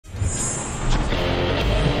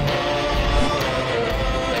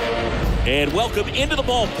And welcome into the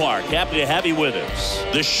ballpark. Happy to have you with us.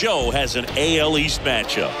 The show has an AL East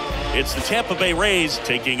matchup. It's the Tampa Bay Rays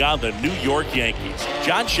taking on the New York Yankees.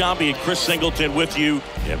 John Shambi and Chris Singleton with you.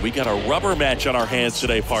 And we got a rubber match on our hands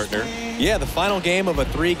today, partner. Yeah, the final game of a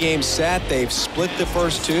 3-game set. They've split the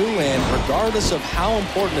first two, and regardless of how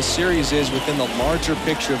important a series is within the larger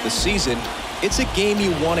picture of the season, it's a game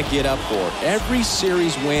you want to get up for. Every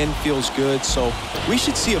series win feels good, so we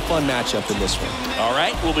should see a fun matchup in this one. All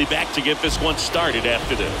right, we'll be back to get this one started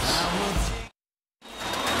after this.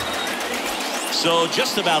 So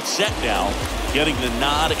just about set now. Getting the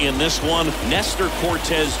nod in this one, Nestor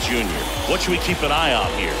Cortez Jr. What should we keep an eye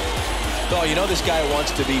on here? Oh, you know this guy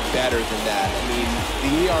wants to be better than that. I mean,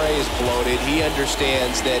 the ERA is bloated. He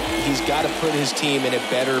understands that he's got to put his team in a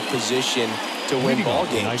better position to win ball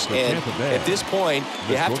games. And at this point,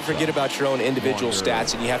 you have to forget about your own individual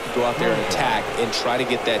stats, and you have to go out there and attack and try to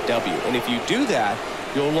get that W. And if you do that,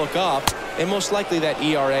 you'll look up, and most likely that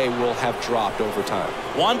ERA will have dropped over time.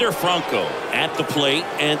 Wander Franco at the plate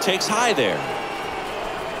and takes high there.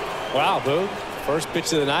 Wow, Boog. First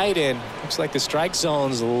pitch of the night, and looks like the strike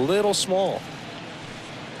zone's a little small.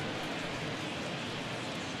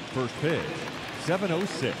 First pitch,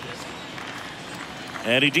 7:06.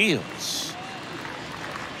 And he deals.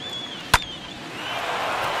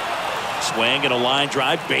 Swing and a line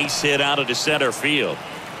drive, base hit out into center field.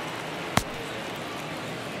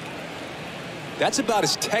 That's about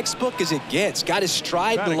as textbook as it gets. Got his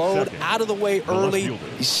stride and load out of the way early.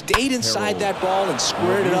 He stayed inside that ball and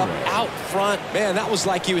squared it up out front. Man, that was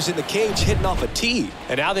like he was in the cage hitting off a tee.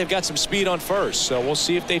 And now they've got some speed on first, so we'll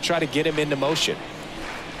see if they try to get him into motion.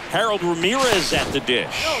 Harold Ramirez at the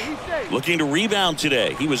dish. Looking to rebound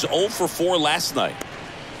today. He was 0 for 4 last night.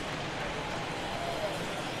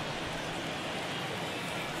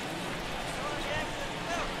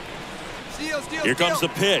 Here comes the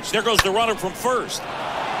pitch. There goes the runner from first.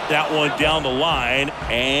 That one down the line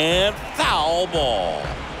and foul ball.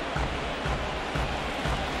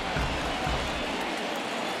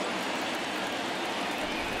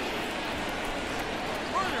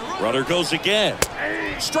 Runner goes again.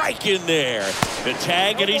 Strike in there. The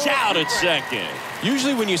tag, and he's out at second.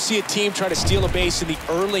 Usually when you see a team try to steal a base in the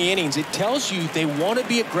early innings, it tells you they want to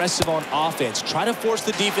be aggressive on offense. Try to force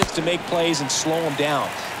the defense to make plays and slow them down.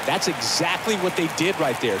 That's exactly what they did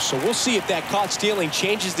right there. So we'll see if that caught stealing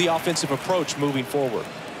changes the offensive approach moving forward.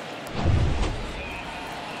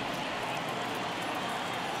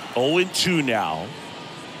 0-2 now.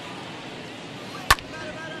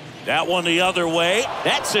 That one the other way.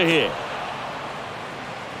 That's a hit.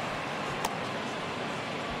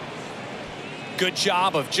 Good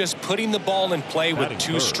job of just putting the ball in play with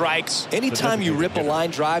 2 strikes. Anytime you rip a line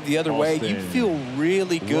drive the other way, you feel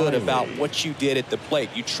really good about what you did at the plate.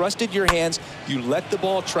 You trusted your hands, you let the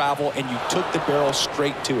ball travel, and you took the barrel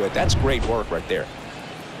straight to it. That's great work right there.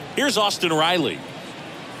 Here's Austin Riley.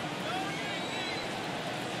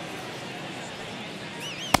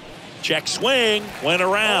 Check swing, went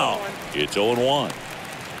around. It's 0-1.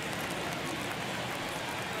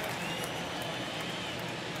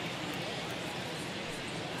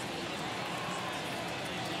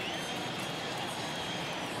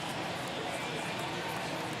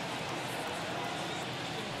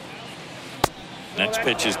 Next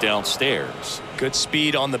pitch is downstairs. Good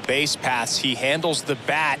speed on the base pass. He handles the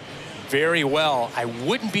bat very well. I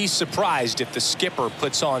wouldn't be surprised if the skipper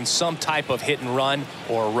puts on some type of hit and run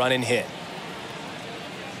or run and hit.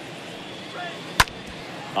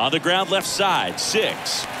 On the ground left side,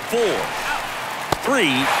 6, 4, 3.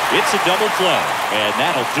 It's a double play. And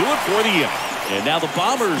that'll do it for the inning. And now the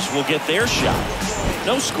Bombers will get their shot.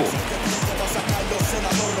 No score.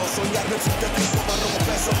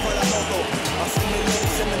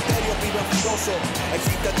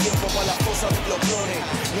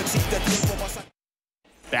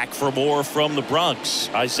 Back for more from the Bronx.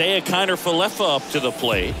 Isaiah Kiner-Falefa up to the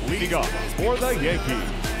plate. Leading off for the Yankees,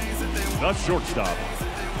 the shortstop,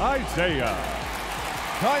 Isaiah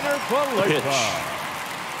Kiner-Falefa.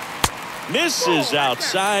 Misses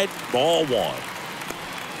outside, ball 1.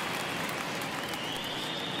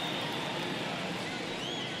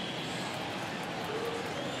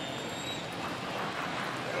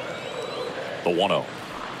 The 1-0.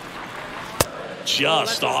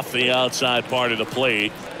 Just off the outside part of the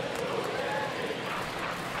plate.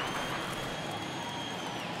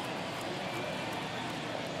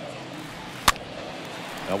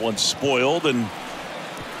 That one's spoiled, and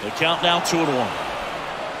the count now 2-1.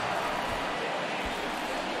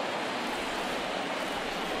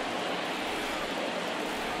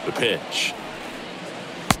 The pitch.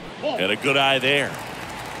 And a good eye there.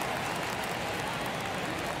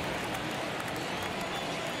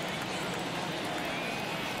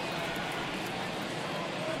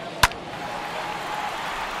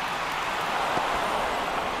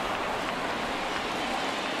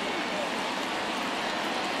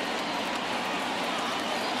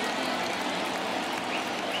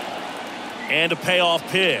 And a payoff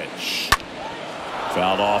pitch.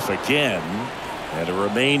 Fouled off again. And it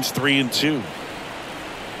remains 3-2.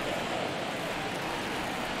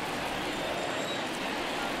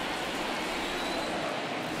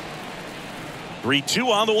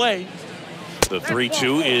 Three-two on the way. The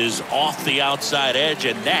 3-2 is off the outside edge,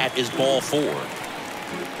 and that is ball 4.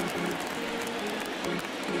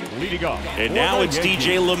 Leading off. And now it's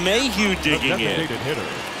DJ LeMahieu digging in. Hitter,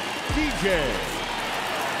 DJ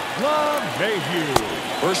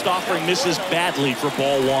LeMahieu. First offering misses badly for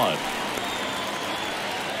ball 1.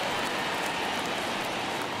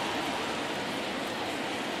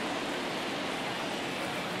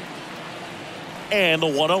 And the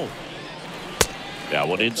 1-0. That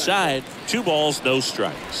one inside. 2 balls, no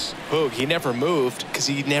strikes. Boog, he never moved because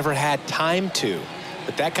he never had time to.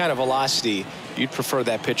 But that kind of velocity, you'd prefer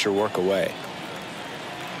that pitcher work away.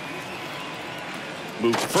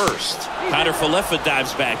 Moves first. Tyler Falefa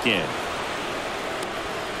dives back in.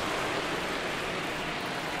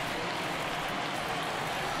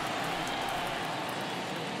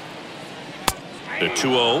 The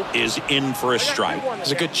 2-0 is in for a strike.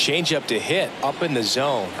 It's a good changeup to hit up in the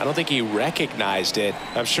zone. I don't think he recognized it.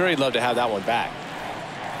 I'm sure he'd love to have that one back.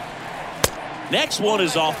 Next one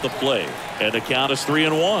is off the plate, and the count is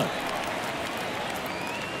 3-1.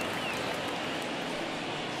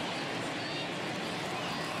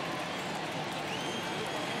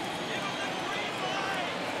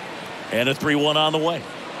 And a 3-1 on the way.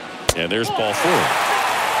 And there's ball 4.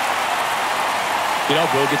 You know,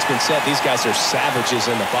 Boog, it's been said these guys are savages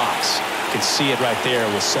in the box. You can see it right there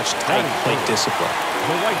with such tight plate discipline.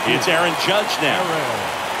 It's Aaron Judge now.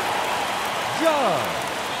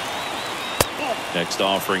 Next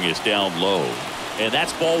offering is down low. And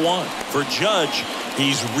that's ball 1. For Judge,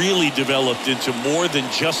 he's really developed into more than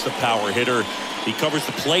just a power hitter. He covers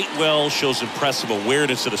the plate well, shows impressive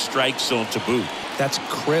awareness of the strike zone to boot. That's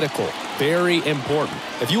critical. Very important.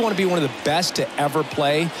 If you want to be one of the best to ever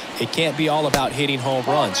play, it can't be all about hitting home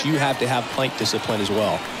runs. You have to have plate discipline as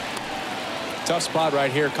well. Tough spot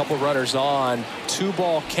right here. A couple runners on.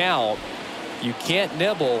 2-ball count. You can't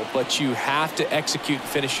nibble, but you have to execute and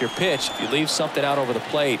finish your pitch. If you leave something out over the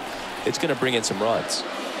plate, it's going to bring in some runs.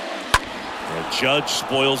 And Judge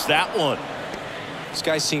spoils that one. This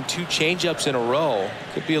guy's seen 2 changeups in a row.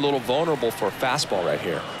 Could be a little vulnerable for a fastball right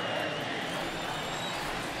here.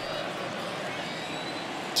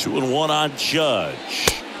 2-1 on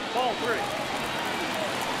Judge. Ball 3.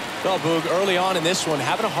 Well, Boog, early on in this one,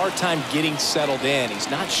 having a hard time getting settled in. He's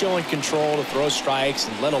not showing control to throw strikes,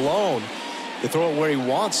 and let alone to throw it where he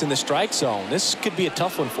wants in the strike zone. This could be a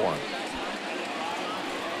tough one for him.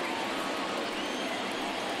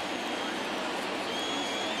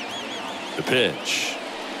 The pitch.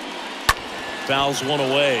 Fouls one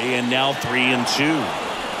away, and now 3-2.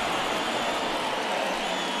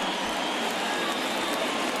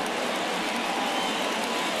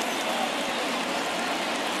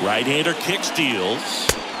 Right-hander kick steals.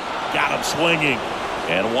 Got him swinging.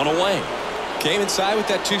 And 1 away. Came inside with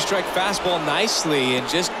that 2-strike fastball nicely and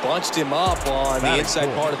just bunched him up on the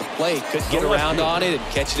inside part of the plate. Couldn't get around on it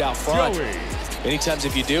and catch it out front. Many times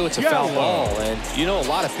if you do, it's a foul ball. And you know, a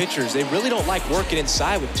lot of pitchers, they really don't like working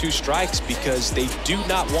inside with 2 strikes because they do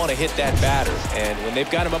not want to hit that batter. And when they've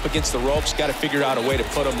got him up against the ropes, got to figure out a way to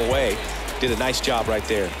put him away. Did a nice job right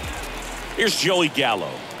there. Here's Joey Gallo.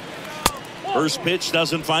 First pitch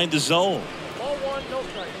doesn't find the zone. Ball 1, no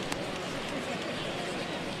strike.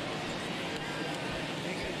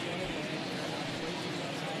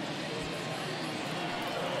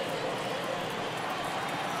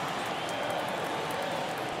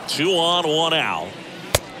 Two on, 1 out.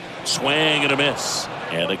 Swing and a miss.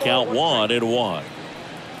 And the count 1-1.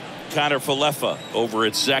 Connor Falefa over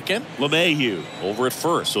at second. LeMahieu over at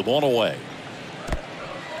first with 1 away.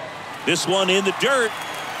 This one in the dirt.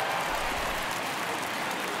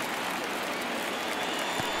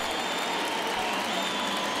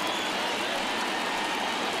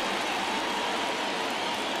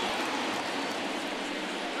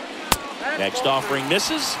 Next offering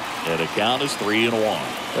misses, and the count is 3-1.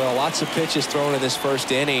 There are lots of pitches thrown in this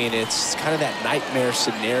first inning. It's kind of that nightmare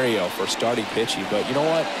scenario for starting pitching. But you know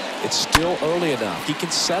what? It's still early enough. He can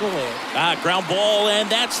settle in. Ground ball, and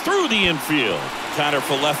that's through the infield. Connor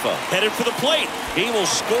Falefa headed for the plate. He will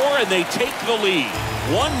score, and they take the lead.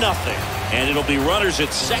 1-0. And it'll be runners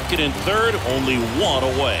at second and third, only 1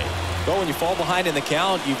 away. But when you fall behind in the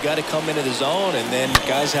count, you've got to come into the zone, and then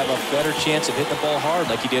guys have a better chance of hitting the ball hard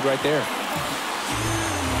like he did right there.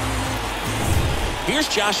 Here's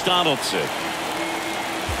Josh Donaldson.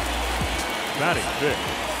 Batting 5th,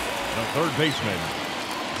 the third baseman,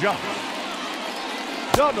 Josh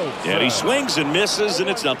And he swings and misses, and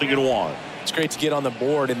it's 0-1. It's great to get on the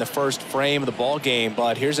board in the first frame of the ball game,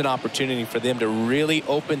 but here's an opportunity for them to really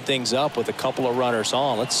open things up with a couple of runners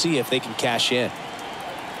on. Let's see if they can cash in.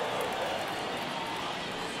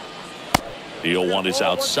 The 0-1 is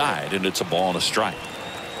outside, and it's a ball and a strike.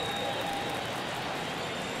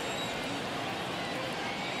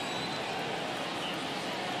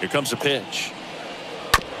 Here comes a pitch.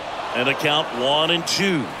 And a count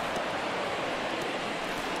 1-2.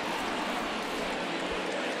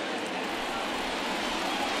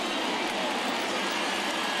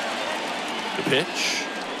 The pitch.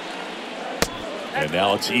 And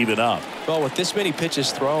now it's even up. Well, with this many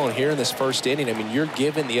pitches thrown here in this first inning, I mean, you're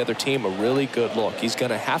giving the other team a really good look. He's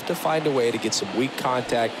going to have to find a way to get some weak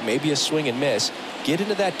contact, maybe a swing and miss, get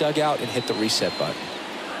into that dugout and hit the reset button.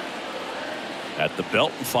 At the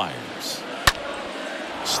belt and fires.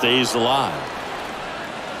 Stays alive.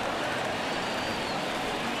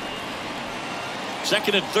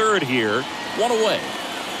 Second and third here. One away.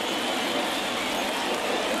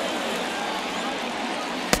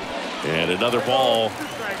 And another ball.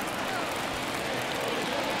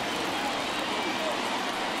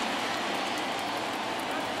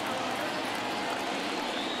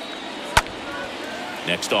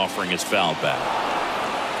 Next offering is fouled back.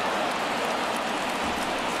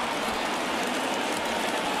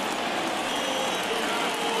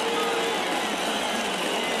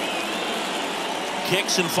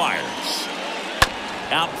 Kicks and fires.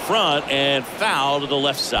 Out front and foul to the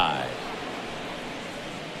left side.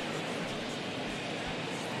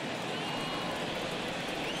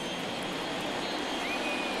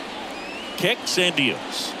 Kicks and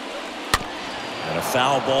deals. And a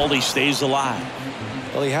foul ball. He stays alive.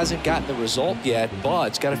 Well, he hasn't gotten the result yet, but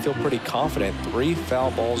it's got to feel pretty confident. 3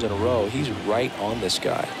 foul balls in a row. He's right on this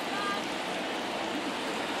guy.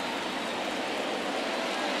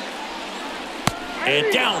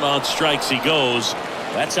 And down on strikes he goes.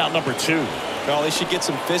 That's out number 2. Well, he should get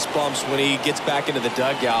some fist bumps when he gets back into the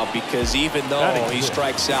dugout, because even though he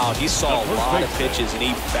strikes out, he saw a lot of pitches and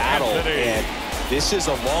he battled. And this is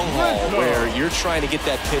a long haul where you're trying to get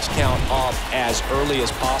that pitch count up as early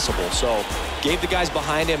as possible. So gave the guys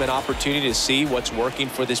behind him an opportunity to see what's working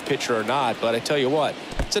for this pitcher or not. But I tell you what,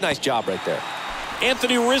 it's a nice job right there.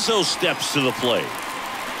 Anthony Rizzo steps to the plate.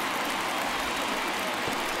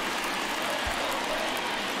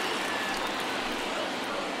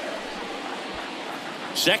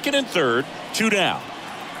 Second and third, 2 down.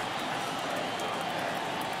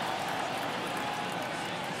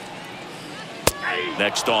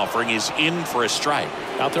 Next offering is in for a strike.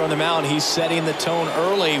 Out there on the mound, he's setting the tone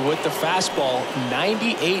early with the fastball.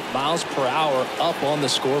 98 miles per hour up on the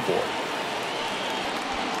scoreboard.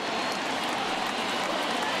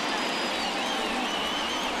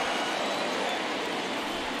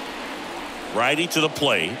 Righty to the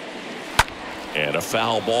plate. And a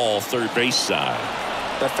foul ball, third base side.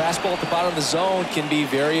 That fastball at the bottom of the zone can be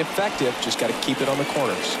very effective. Just got to keep it on the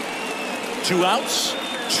corners. 2 outs,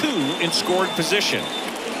 2 in scoring position.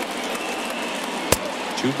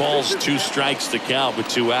 2 balls, 2 strikes to count with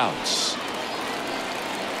 2 outs.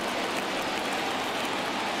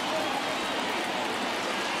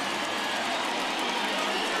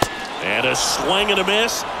 And a swing and a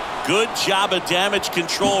miss. Good job of damage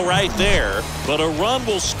control right there. But a run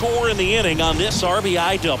will score in the inning on this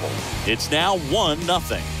RBI double. It's now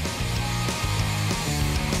 1-0.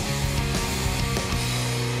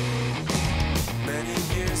 Many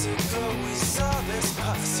years ago we saw this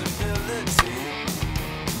possibility,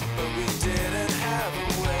 but we didn't have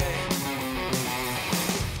a way.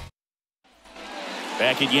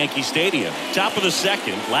 Back at Yankee Stadium, top of the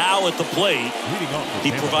second, Lau at the plate. He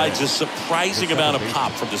provides a surprising amount of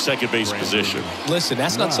pop from the second base position. Listen,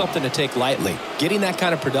 that's not something to take lightly. Getting that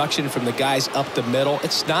kind of production from the guys up the middle,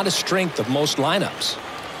 it's not a strength of most lineups.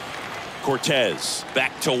 Cortez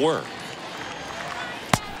back to work.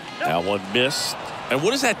 That one missed. And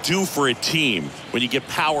what does that do for a team when you get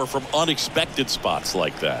power from unexpected spots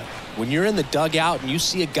like that? When you're in the dugout and you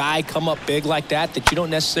see a guy come up big like that you don't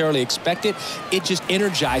necessarily expect it, it just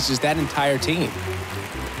energizes that entire team.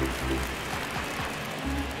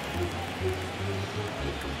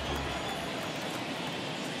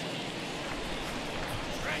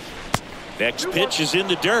 Next pitch is in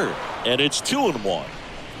the dirt, and it's 2-1.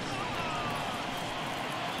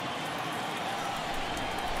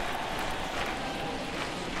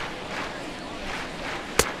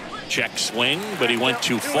 Check swing, but he went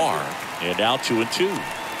too far. And now 2-2.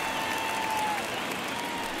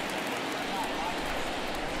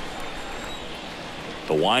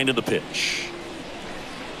 The wind of the pitch.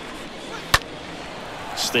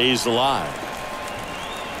 Stays alive.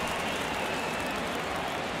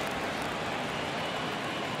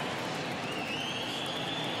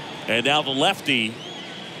 And now the lefty.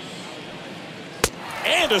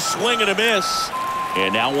 And a swing and a miss.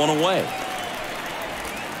 And now one away.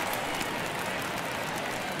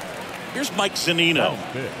 Here's Mike Zunino.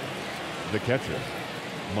 The catcher,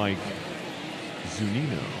 Mike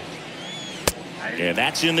Zunino. And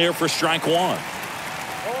that's in there for strike one.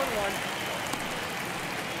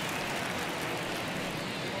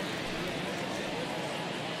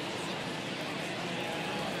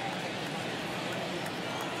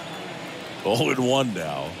 0-1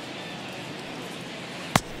 now.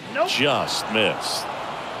 Nope. Just missed.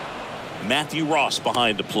 Matthew Ross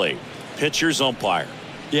behind the plate. Pitcher's umpire.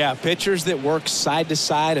 Yeah, pitchers that work side to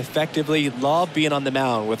side effectively love being on the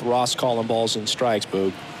mound with Ross calling balls and strikes,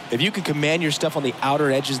 Boog. If you can command your stuff on the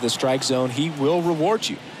outer edges of the strike zone, he will reward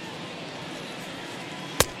you.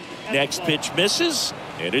 Next pitch misses,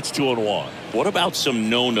 and it's 2-1. What about some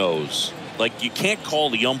no-nos? Like, you can't call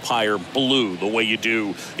the umpire blue the way you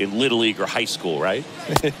do in Little League or high school, right?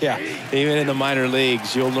 Yeah, even in the minor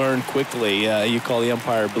leagues, you'll learn quickly. You call the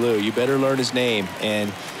umpire blue. You better learn his name,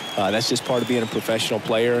 and that's just part of being a professional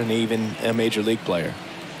player and even a major league player.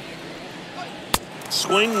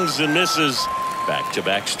 Swings and misses.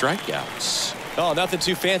 Back-to-back strikeouts. Oh, nothing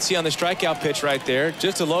too fancy on the strikeout pitch right there.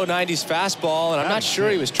 Just a low 90s fastball, and I'm not sure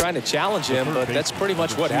he was trying to challenge him, but that's pretty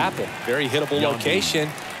much what happened. Very hittable location,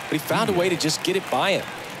 but he found a way to just get it by him.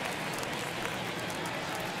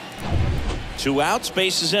 2 outs,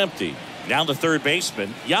 base is empty. Now the third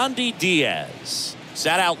baseman, Yandy Diaz.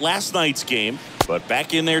 Sat out last night's game, but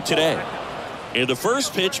back in there today. And the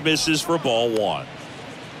first pitch misses for ball 1.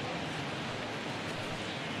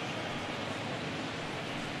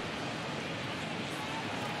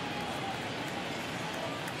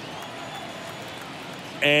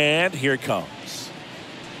 And here it comes.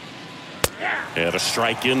 And a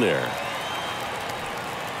strike in there.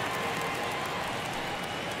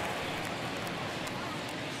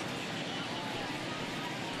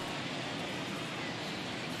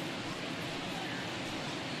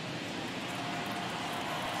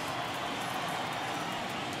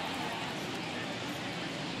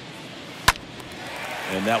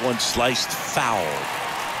 And that one sliced foul.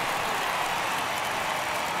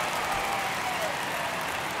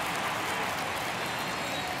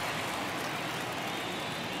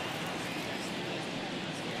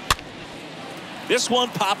 This one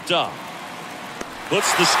popped up.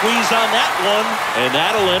 Puts the squeeze on that one, and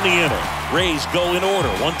that'll end the inning. Rays go in order.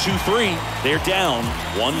 1, 2, 3. They're down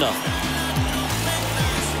 1-0.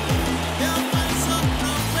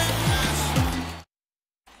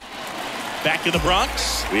 Back in the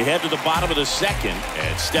Bronx, we head to the bottom of the second,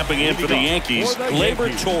 and stepping in for the Yankees,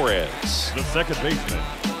 Gleyber Torres. The second baseman,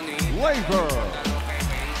 Gleyber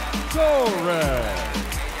Torres.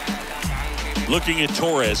 Looking at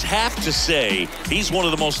Torres, have to say he's one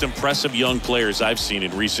of the most impressive young players I've seen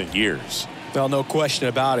in recent years. Well, no question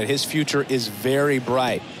about it. His future is very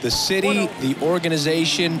bright. The city, the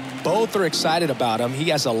organization, both are excited about him.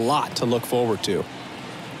 He has a lot to look forward to.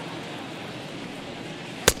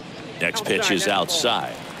 Next pitch is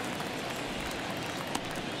outside.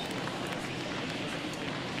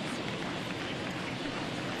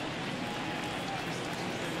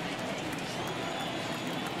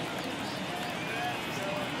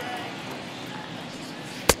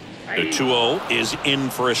 The 2-0 is in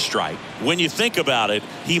for a strike. When you think about it,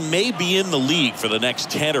 he may be in the league for the next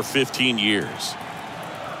 10 or 15 years.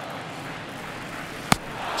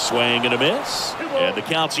 Swing and a miss, and the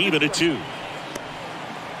count's even at 2.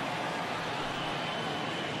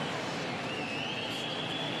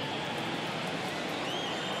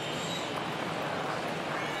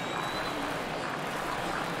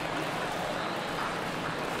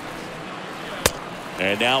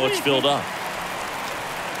 And now it's filled up.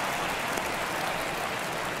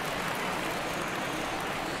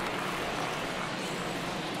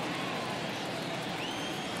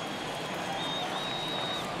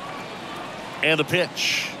 And the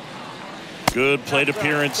pitch. Good plate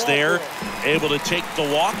appearance there. Able to take the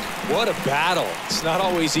walk. What a battle. It's not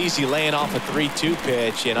always easy laying off a 3-2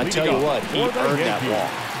 pitch, and I tell you what, he earned that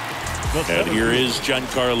walk. And here is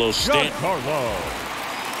Giancarlo Stanton.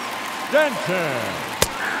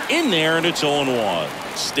 In there, and it's 0-1.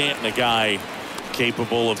 Stanton, a guy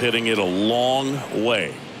capable of hitting it a long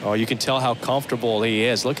way. Oh, you can tell how comfortable he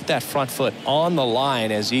is. Look at that front foot on the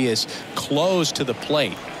line as he is close to the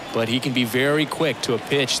plate. But he can be very quick to a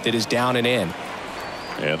pitch that is down and in.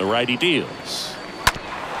 And the righty deals.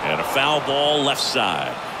 And a foul ball left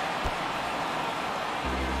side.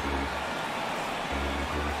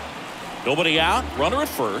 Nobody out. Runner at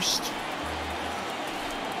first.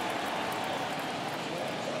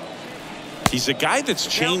 He's a guy that's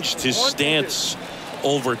changed his stance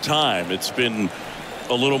over time. It's been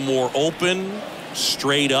a little more open,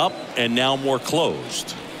 straight up, and now more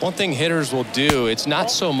closed. One thing hitters will do, it's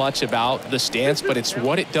not so much about the stance, but it's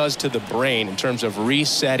what it does to the brain in terms of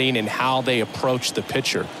resetting and how they approach the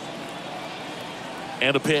pitcher.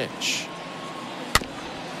 And a pitch.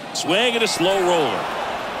 Swing and a slow roller.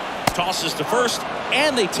 Tosses to first,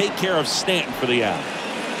 and they take care of Stanton for the out.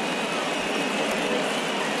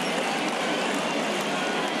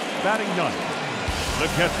 Batting ninth, the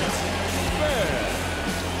catcher,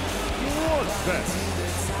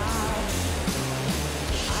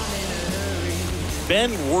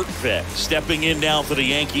 Ben Wortvek stepping in now for the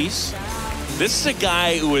Yankees. This is a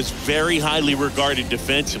guy who is very highly regarded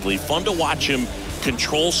defensively. Fun to watch him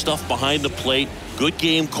control stuff behind the plate. Good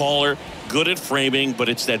game caller, good at framing, but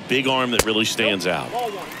it's that big arm that really stands out.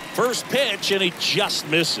 First pitch, and he just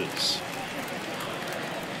misses.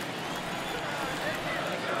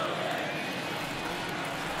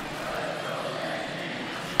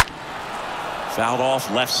 Fouled off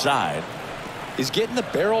left side. He's getting the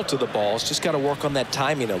barrel to the ball. He's just got to work on that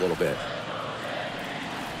timing a little bit.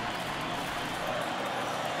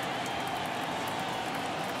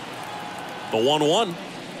 The 1-1.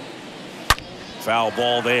 Foul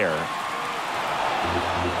ball there.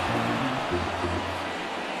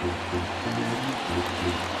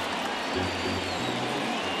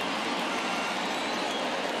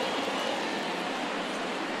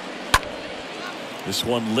 This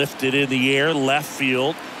one lifted in the air, left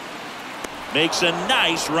field. Makes a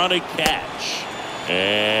nice running catch.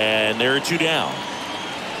 And there are two down.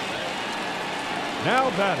 now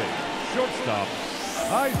batting, shortstop,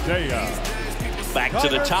 Isaiah. Back to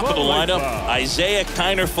the top of the lineup, Isaiah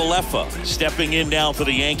Kiner-Falefa stepping in now for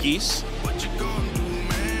the Yankees.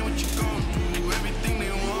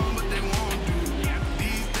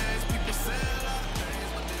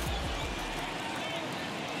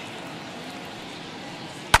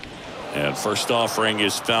 And first offering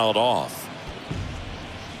is fouled off.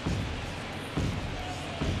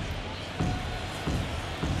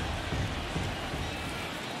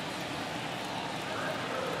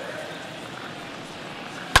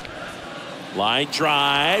 Line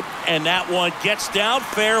drive, and that one gets down,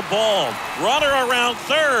 fair ball. Runner around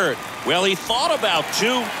third. Well, he thought about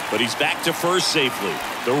two, but he's back to first safely.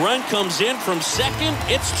 The run comes in from second.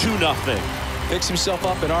 It's 2-0. Picks himself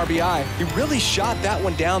up an RBI. He really shot that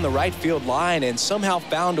one down the right field line and somehow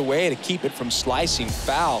found a way to keep it from slicing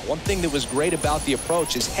foul. One thing that was great about the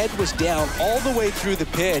approach, his head was down all the way through the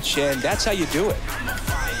pitch, and that's how you do it.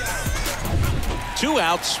 2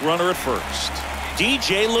 outs, runner at first.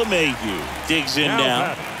 DJ LeMahieu digs in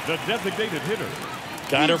now. The designated hitter.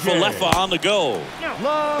 Kiner-Falefa on the go.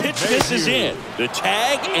 Pitch misses in. The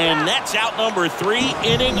tag, and that's out number 3,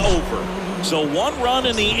 inning over. So 1 run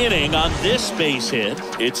in the inning on this base hit.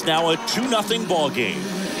 It's now a 2-0 ball game.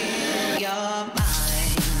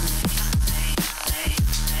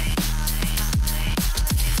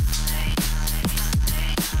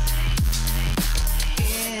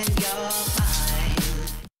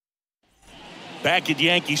 Back at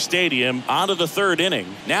Yankee Stadium, on to the 3rd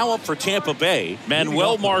inning. Now up for Tampa Bay,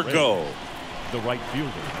 Manuel Margot. The right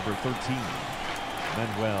fielder, number 13,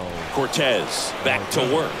 Manuel Cortez back to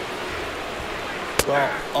work.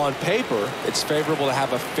 Well, on paper, it's favorable to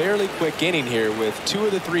have a fairly quick inning here with 2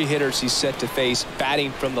 of the 3 hitters he's set to face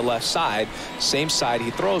batting from the left side, same side he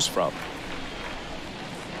throws from.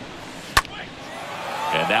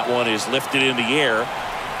 And that one is lifted in the air.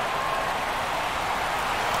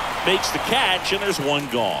 Makes the catch, and there's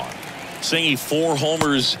 1 gone. Singing 4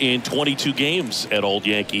 homers in 22 games at Old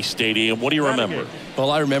Yankee Stadium. What do you remember?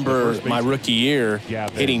 Well, I remember my rookie year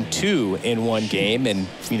hitting 2 in 1 game. And,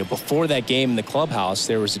 you know, before that game in the clubhouse,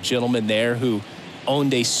 there was a gentleman there who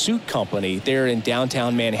owned a suit company there in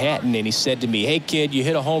downtown Manhattan. And he said to me, "Hey, kid, you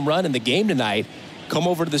hit a home run in the game tonight. Come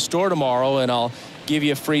over to the store tomorrow, and I'll give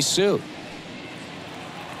you a free suit."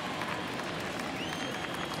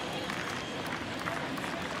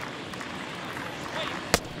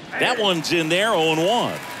 That one's in there,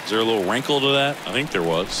 0-1. Is there a little wrinkle to that? I think there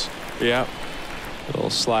was. Yeah. A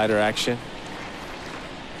little slider action.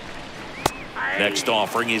 Next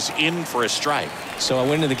offering is in for a strike. So I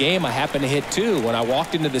went into the game. I happened to hit 2. When I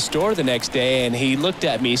walked into the store the next day, and he looked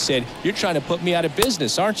at me, he said, "You're trying to put me out of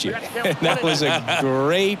business, aren't you?" And that was a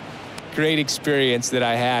great experience that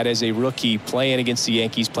I had as a rookie playing against the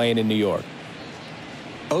Yankees, playing in New York.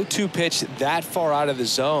 0-2 pitch that far out of the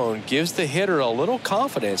zone gives the hitter a little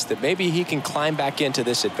confidence that maybe he can climb back into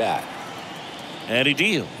this at bat. And he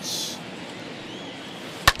deals.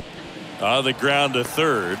 On the ground to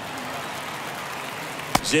third.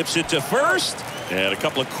 Zips it to first. And a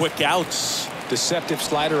couple of quick outs. Deceptive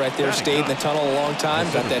slider right there. Stayed in the tunnel a long time.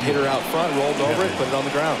 Got that hitter out front. Rolled over it. Put it on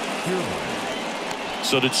the ground.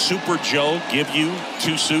 So did Super Joe give you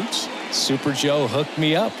 2 suits? Super Joe hooked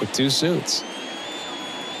me up with 2 suits.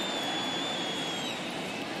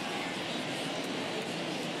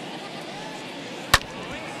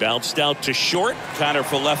 Bounced out to short. Connor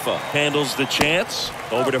Falefa handles the chance.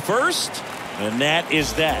 Over to first. And that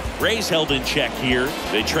is that. Rays held in check here.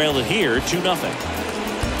 They trail it here 2-0.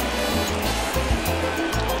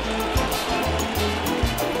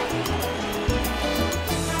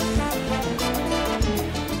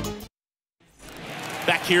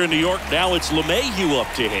 Back here in New York, now it's LeMahieu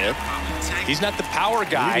up to him. He's not the power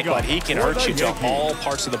guy, but he can hurt you to all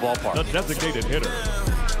parts of the ballpark. The designated hitter,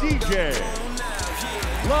 DJ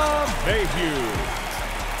LeMahieu.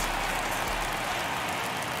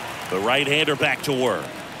 The right-hander back to work.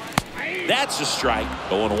 That's a strike.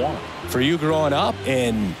 0-1. For you growing up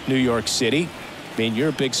in New York City, I mean, you're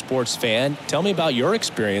a big sports fan. Tell me about your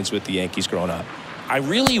experience with the Yankees growing up. I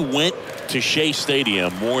really went to Shea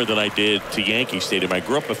Stadium more than I did to Yankee Stadium. I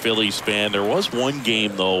grew up a Phillies fan. There was one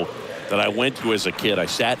game, though, that I went to as a kid. I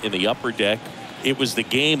sat in the upper deck. It was the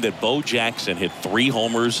game that Bo Jackson hit 3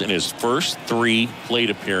 homers in his first 3 plate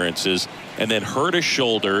appearances and then hurt his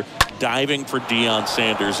shoulder diving for Deion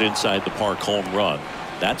Sanders inside the park home run.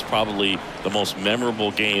 That's probably the most memorable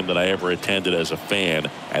game that I ever attended as a fan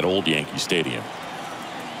at Old Yankee Stadium.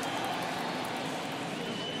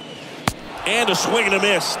 And a swing and a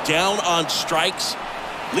miss. Down on strikes.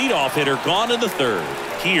 Leadoff hitter gone in the 3rd.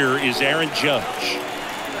 Here is Aaron Judge.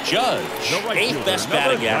 Judge, 8th best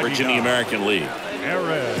batting average in the American League.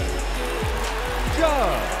 Aaron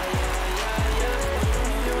Judge.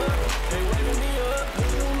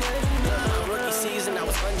 Rookie season, I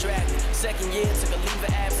was undrafted. Second year, took a leave of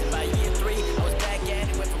absence. By year 3, I was back at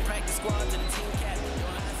it. Went from practice squad to the team captain.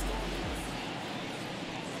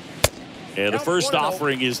 And the first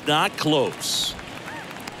offering is not close.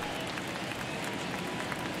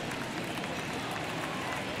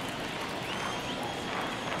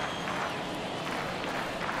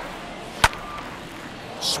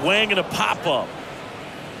 Swing and a pop-up.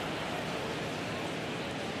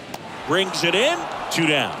 Brings it in. 2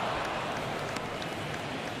 down.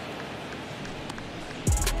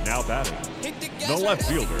 Now batting, the left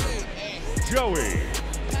fielder, Joey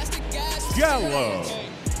Gallo.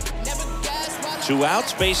 2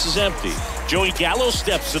 outs, base is empty. Joey Gallo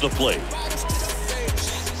steps to the plate.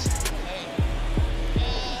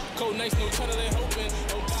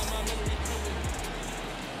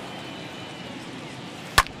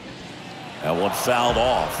 That one fouled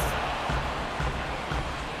off.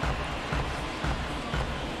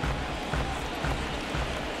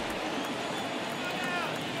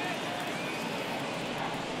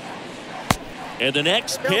 And the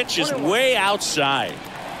next pitch is way outside.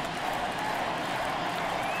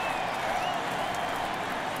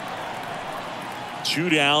 Two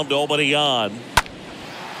down, nobody on.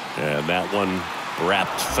 And that one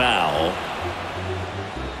wrapped foul.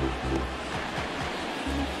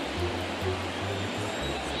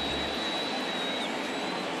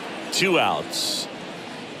 Two outs.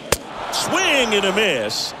 Swing and a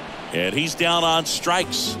miss. And he's down on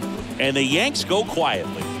strikes. And the Yanks go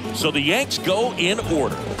quietly. So the Yanks go in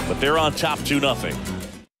order. But they're on top 2-0.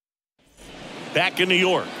 Back in New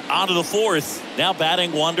York. On to the 4th. Now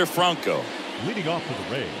batting Wander Franco. Leading off for the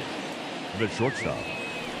Rays, the shortstop,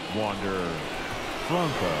 Wander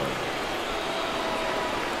Franco.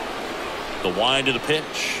 The wind of the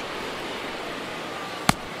pitch.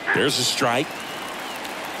 There's a strike.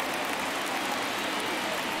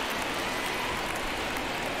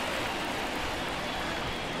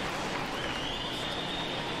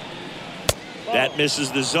 That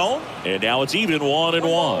misses the zone, and now it's even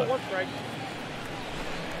 1-1.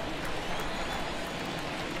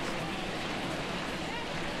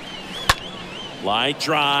 Line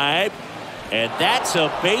drive, and that's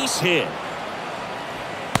a base hit.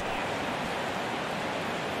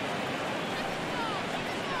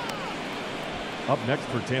 Up next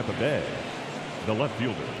for Tampa Bay, the left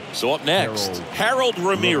fielder. So up next, Harold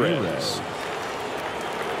Ramirez.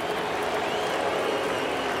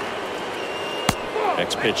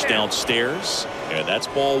 Next pitch downstairs, and that's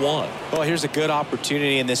ball 1. Well, here's a good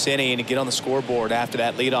opportunity in this inning to get on the scoreboard after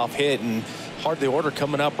that leadoff hit, and hardly order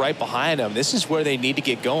coming up right behind them. This is where they need to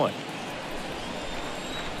get going.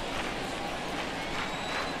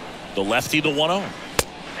 The lefty, the 1-0.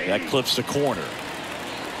 That clips the corner.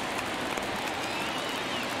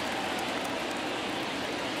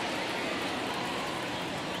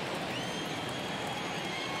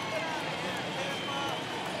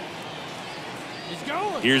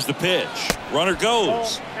 Here's the pitch. Runner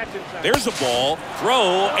goes. There's a ball.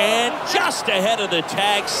 Throw, and just ahead of the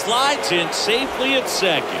tag, slides in safely at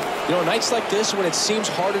second. You know, nights like this when it seems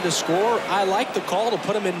harder to score, I like the call to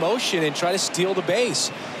put him in motion and try to steal the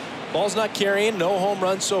base. Ball's not carrying, no home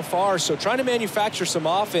runs so far, so trying to manufacture some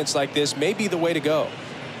offense like this may be the way to go.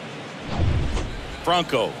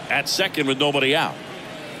 Franco at second with nobody out.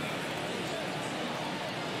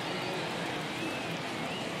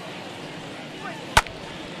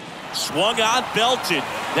 Swung on, belted.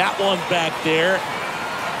 That one back there.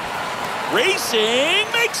 Racing,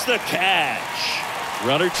 makes the catch.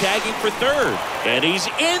 Runner tagging for third. And he's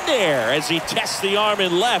in there as he tests the arm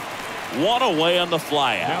in left. One away on the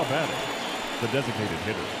flyout. Now batting, the designated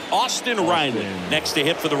hitter, Austin Riley next to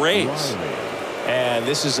hit for the Rays. And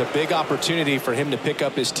this is a big opportunity for him to pick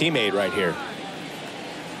up his teammate right here.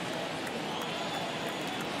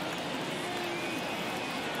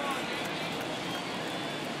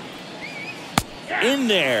 In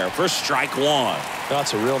there for strike one.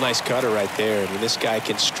 That's a real nice cutter right there. I mean, this guy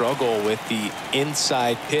can struggle with the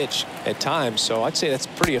inside pitch at times, so I'd say that's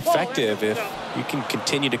pretty effective if you can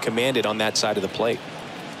continue to command it on that side of the plate.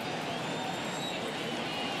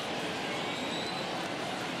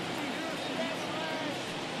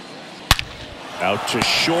 Out to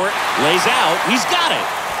short, lays out, he's got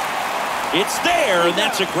it. It's there, and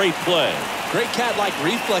that's a great play. Great cat-like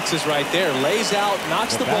reflexes right there. Lays out,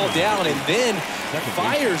 knocks the ball down, and then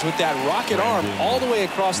fires with that rocket arm all the way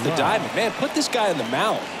across the diamond. Man, put this guy in the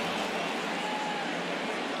mound.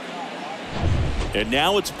 And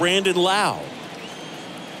now it's Brandon Lau.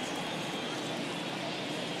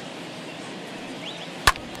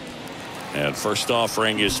 And first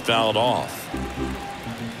offering is fouled off.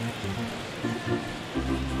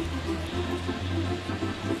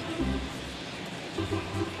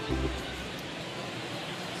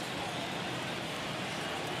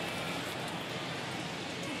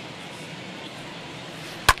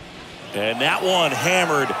 And that one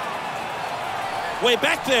hammered way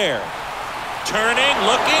back there. Turning,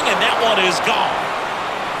 looking, and that one is gone.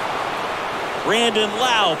 Brandon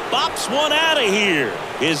Lau bops one out of here.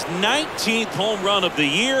 His 19th home run of the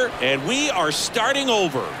year, and we are starting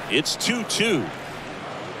over. It's 2-2.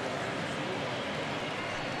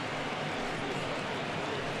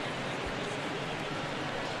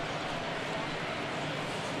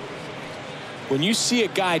 When you see a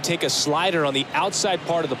guy take a slider on the outside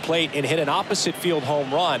part of the plate and hit an opposite field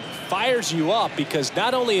home run, fires you up because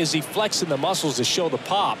not only is he flexing the muscles to show the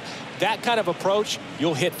pop, that kind of approach,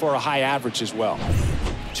 you'll hit for a high average as well.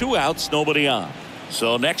 2 outs, nobody on.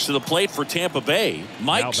 So next to the plate for Tampa Bay,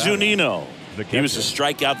 Mike Zunino. He was a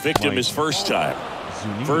strikeout victim his first time.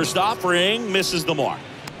 First offering misses the mark.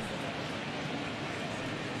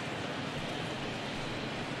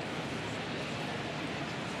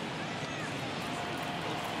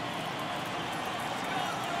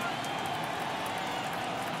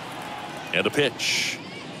 And a pitch.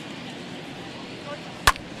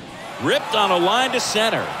 Ripped on a line to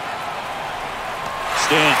center.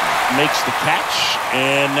 Stanton makes the catch,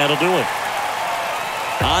 and that'll do it.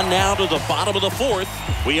 On now to the bottom of the fourth.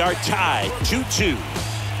 We are tied 2-2.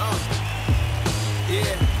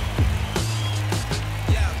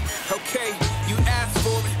 Okay, you asked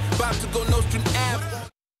for it. About to go Nostrum Ave.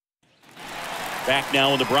 Back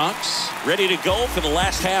now in the Bronx, ready to go for the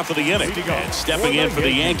last half of the inning. And stepping in for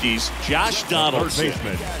the Yankees, Josh Donaldson.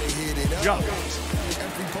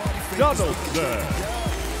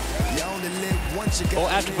 Well,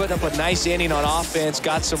 after putting up a nice inning on offense,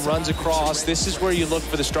 got some runs across, this is where you look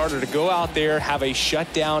for the starter to go out there, have a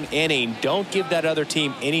shutdown inning. Don't give that other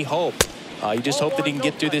team any hope. You just hope that he can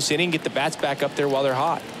get through this inning, get the bats back up there while they're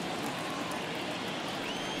hot.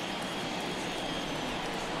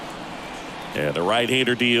 And the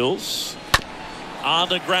right-hander deals. On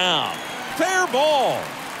the ground. Fair ball.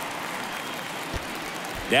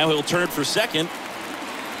 Now he'll turn for second.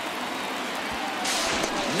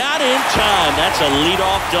 Not in time. That's a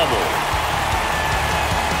leadoff double.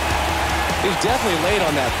 He's definitely late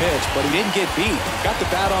on that pitch, but he didn't get beat. Got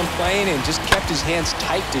the bat on plane and just kept his hands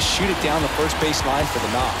tight to shoot it down the first base line for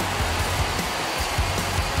the knock.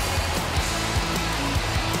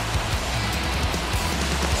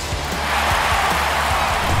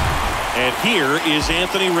 And here is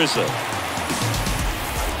Anthony Rizzo.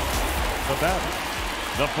 The batter,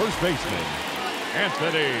 the first baseman,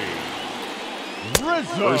 Anthony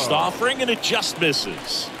Rizzo. First offering, and it just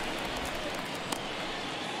misses.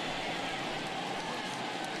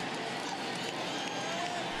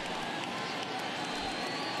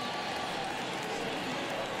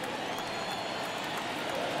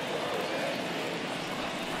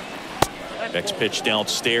 Next pitch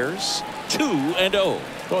downstairs. 2-0.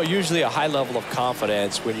 Well, usually a high level of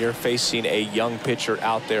confidence when you're facing a young pitcher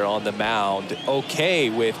out there on the mound. Okay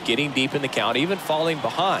with getting deep in the count, even falling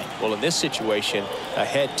behind. Well, in this situation,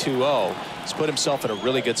 ahead 2-0. He's put himself in a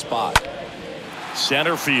really good spot.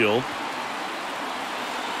 Center field.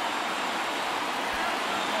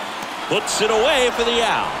 Puts it away for the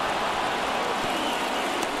out.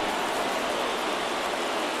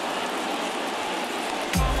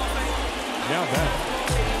 Now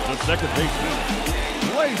back, the second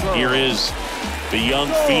baseman. Here is the young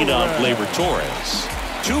phenom Gleyber Torres.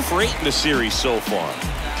 2 for 8 in the series so far.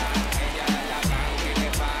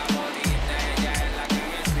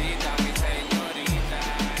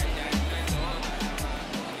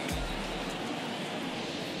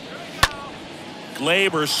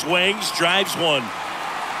 Gleyber swings, drives one.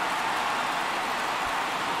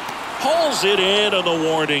 Pulls it in on the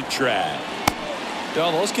warning track.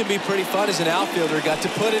 Well, those can be pretty fun as an outfielder. Got to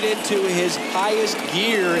put it into his highest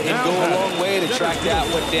gear and go a long way to track that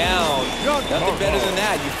one down. Nothing better than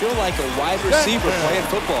that. You feel like a wide receiver playing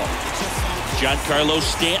football. Giancarlo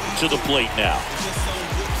Stanton to the plate now.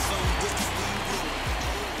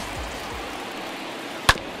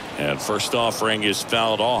 And first offering is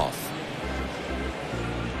fouled off.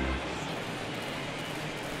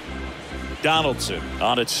 Donaldson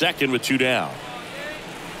on at second with 2 down.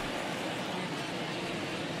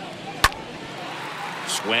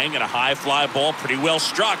 Swing and a high fly ball, pretty well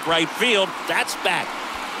struck right field. That's back.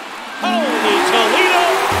 Holy Toledo!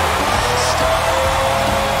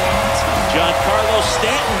 Giancarlo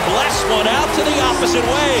Stanton blasts one out to the opposite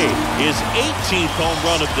way. His 18th home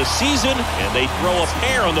run of the season, and they throw a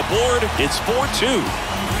pair on the board. It's 4-2.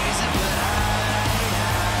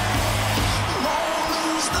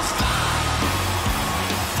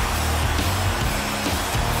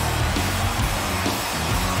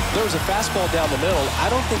 There was a fastball down the middle. I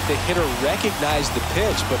don't think the hitter recognized the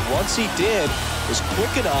pitch, but once he did, was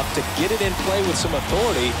quick enough to get it in play with some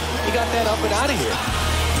authority. He got that up and out of here.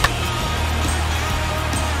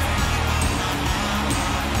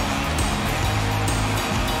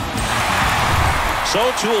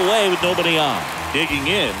 So 2 away with nobody on. Digging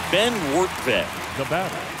in, Ben Workvet. The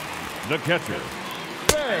batter, the catcher.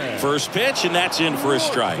 First pitch, and that's in for a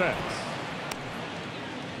strike.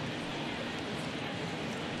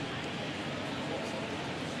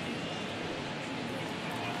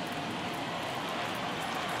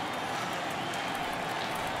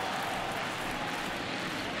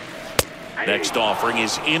 Next offering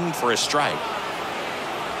is in for a strike.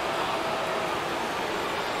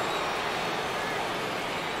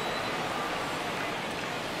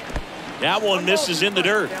 That one misses in the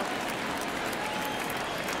dirt.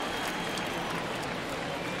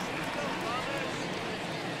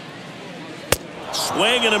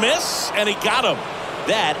 Swing and a miss, and he got him.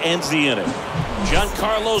 That ends the inning.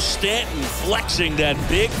 Giancarlo Stanton flexing that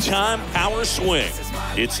big-time power swing.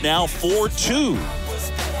 It's now 4-2.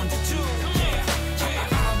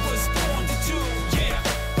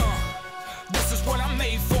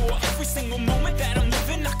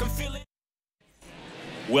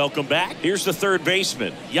 Welcome back. Here's the third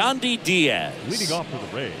baseman, Yandy Diaz. Leading off for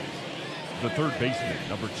the Rays, the third baseman,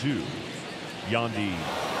 number 2, Yandy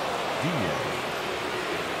Diaz.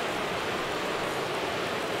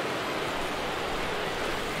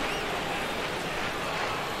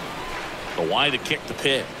 The wide to kick the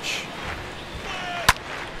pitch.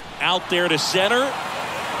 Out there to center.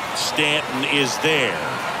 Stanton is there.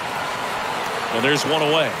 And there's one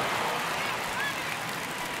away.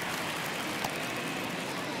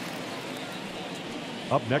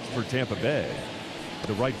 Up next for Tampa Bay,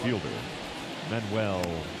 the right fielder, Manuel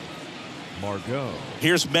Margot.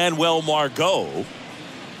 Here's Manuel Margot.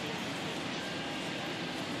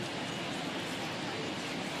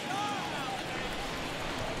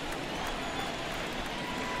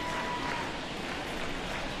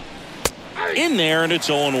 In there, and it's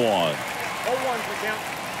 0-1. 0-1 for count.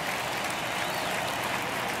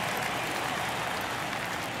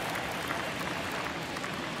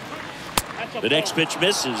 The next pitch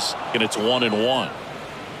misses, and it's 1-1.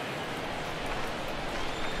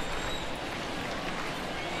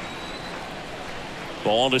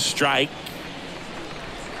 Ball to strike.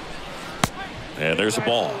 And there's a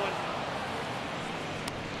ball.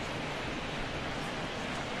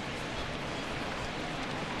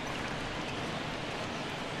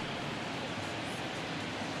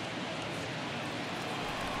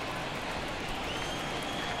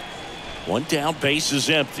 One down, base is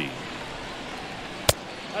empty.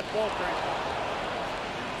 That's ball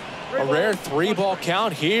A rare 3-ball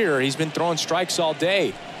count here. He's been throwing strikes all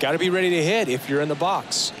day. Got to be ready to hit if you're in the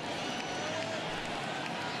box.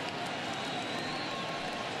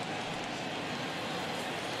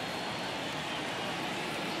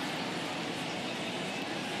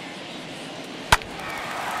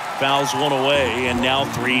 fouls one away, and now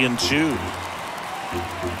 3-2.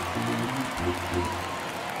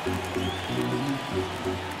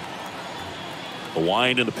 A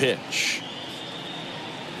wind and a pitch.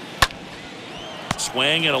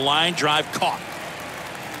 Swing and a line drive caught.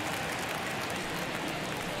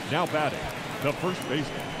 Now batting, the first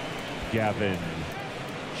baseman, Gavin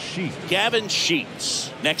Sheets. Gavin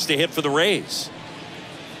Sheets next to hit for the Rays.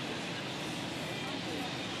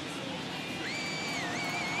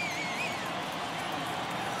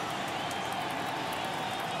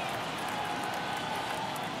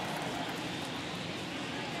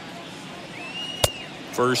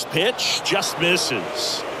 First pitch just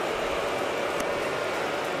misses.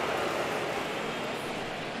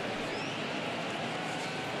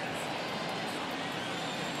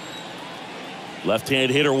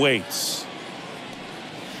 Left-hand hitter waits.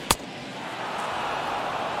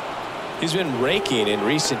 He's been raking in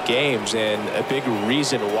recent games, and a big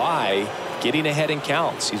reason why, getting ahead in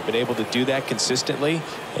counts. He's been able to do that consistently,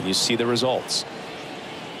 and you see the results.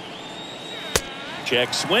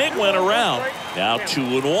 Check swing went around. Now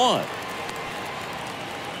 2-1.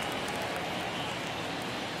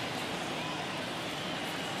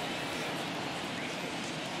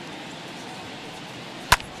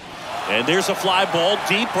 And there's a fly ball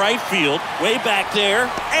deep right field, way back there,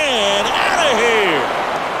 and out of here.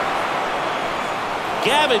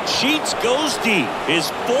 Gavin Sheets goes deep, his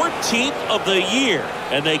 14th of the year,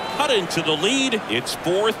 and they cut into the lead. It's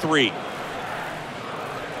 4-3.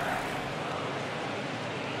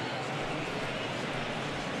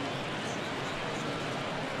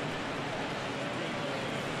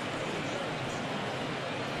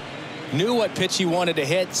 Knew what pitch he wanted to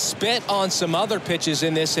hit, spent on some other pitches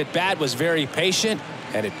in this at bat, was very patient,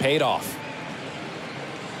 and it paid off.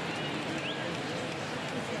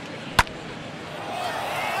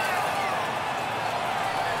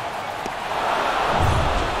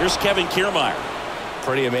 Here's Kevin Kiermaier.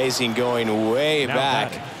 Pretty amazing, going way Now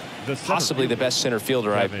back. batting, Possibly the best center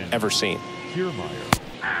fielder I've ever seen. Kiermaier.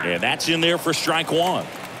 And that's in there for strike one.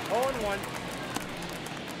 0-1.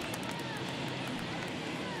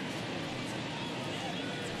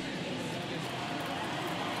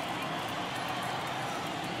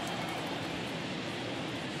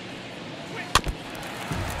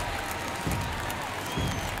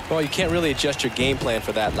 Well, you can't really adjust your game plan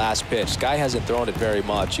for that last pitch. Guy hasn't thrown it very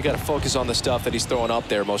much. You got to focus on the stuff that he's throwing up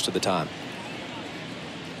there most of the time.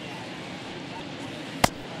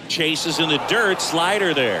 Chases in the dirt,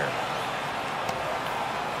 slider there.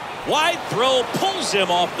 Wide throw pulls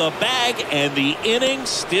him off the bag, and the inning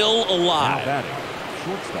still Now alive. batting,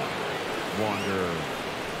 shortstop, Wander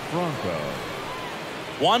Franco.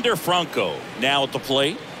 Wander Franco now at the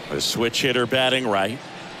plate. A switch hitter batting right.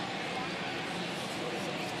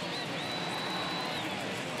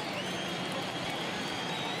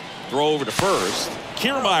 Throw over to first.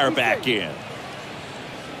 Kiermaier back in.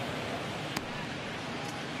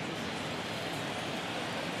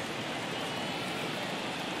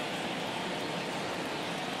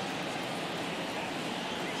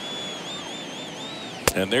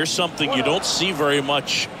 And there's something you don't see very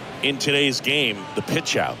much in today's game, the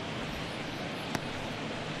pitch out.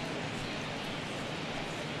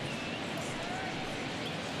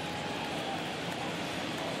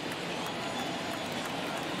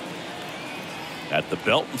 At the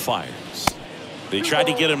belt and fires. They tried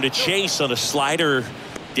to get him to chase on a slider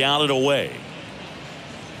down and away.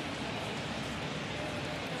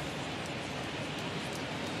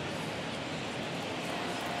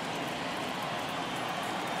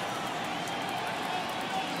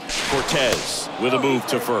 Cortez with a move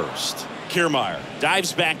to first. Kiermaier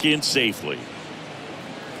dives back in safely.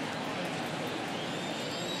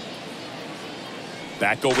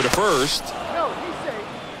 Back over to first. No, he's safe.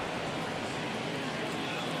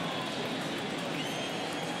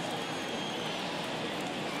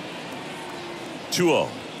 -0.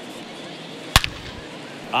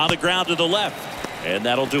 On the ground to the left, and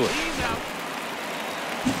that'll do it.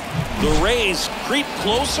 The Rays creep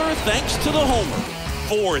closer thanks to the homer.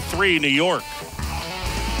 4-3 New York.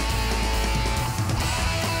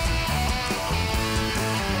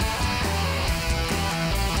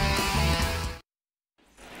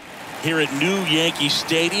 Here at New Yankee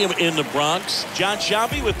Stadium in the Bronx, John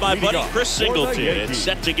Sciambi with my buddy Chris Singleton. It's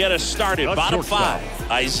set to get us started. Bottom five,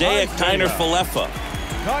 Isaiah Kiner-Falefa.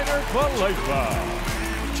 Kiner-Falefa.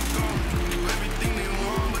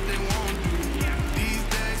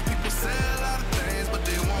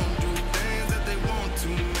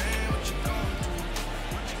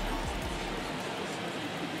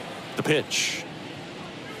 The pitch.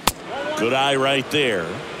 Good eye right there.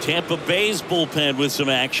 Tampa Bay's bullpen with some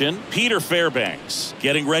action. Peter Fairbanks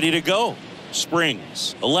getting ready to go.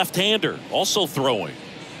 Springs, a left-hander, also throwing.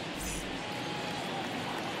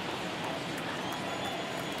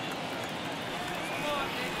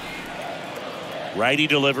 Righty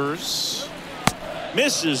delivers.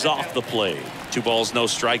 Misses off the plate. 2 balls, no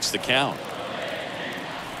strikes, the count.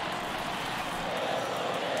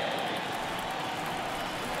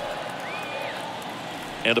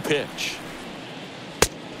 And a pitch.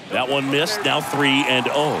 That one missed. Now 3-0.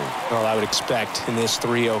 Well, I would expect in this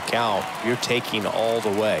 3-0 count, you're taking all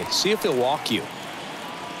the way. See if he'll walk you.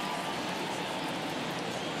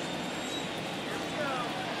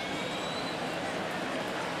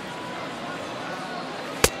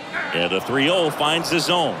 And a 3-0 finds the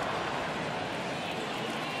zone.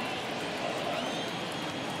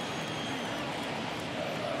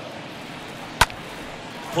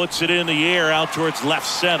 Puts it in the air out towards left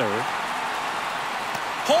center.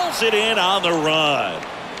 Pulls it in on the run.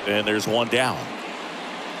 And there's one down.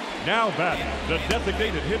 Now batting, the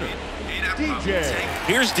designated hitter, DJ.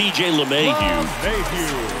 Here's DJ LeMahieu.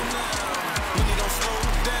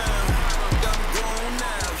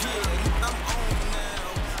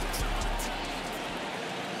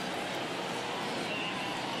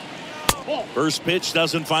 First pitch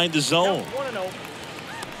doesn't find the zone.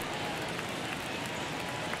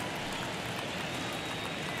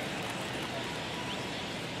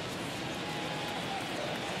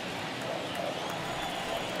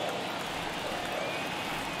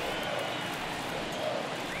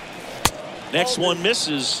 Next one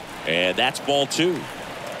misses, and that's ball 2.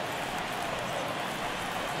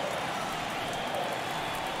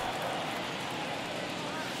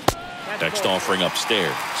 Next offering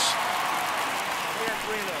upstairs.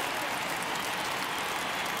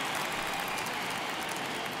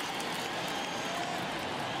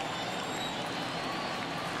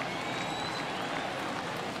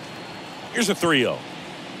 Here's a 3-0.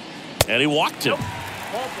 And he walked him.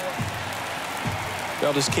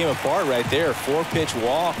 Well, just came apart right there. 4-pitch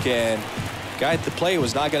walk, and guy at the plate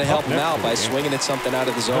was not going to help him out by swinging at something out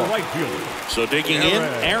of the zone. So digging in,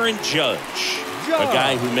 Aaron Judge. A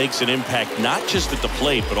guy who makes an impact not just at the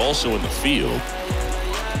plate, but also in the field.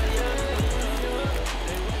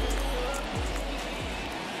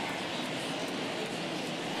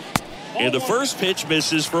 And the first pitch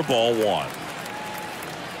misses for ball 1.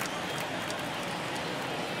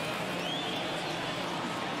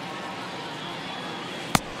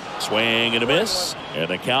 Swing and a miss, and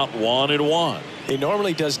the count 1-1. He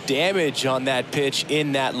normally does damage on that pitch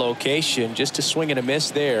in that location. Just to swing and a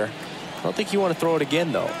miss there. I don't think you want to throw it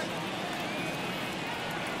again, though.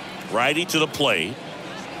 Righty to the plate.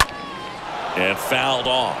 And fouled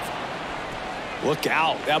off. Look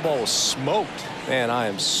out. That ball was smoked. Man, I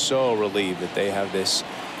am so relieved that they have this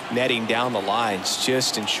netting down the lines.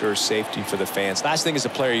 Just ensures safety for the fans. Last thing as a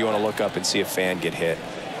player, you want to look up and see a fan get hit.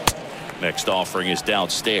 Next offering is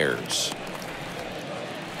downstairs.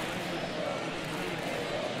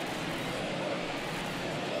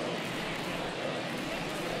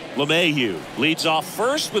 LeMahieu leads off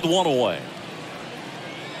first with 1 away.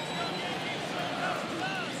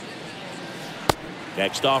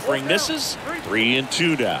 Next offering misses.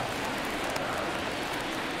 3-2 now.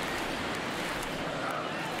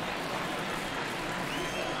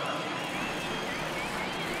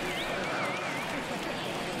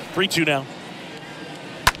 Three-two now.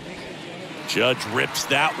 Judge rips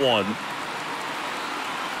that one.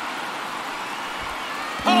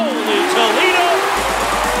 Holy Toledo!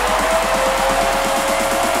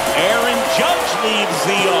 Aaron Judge leads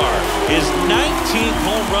the yard. His 19th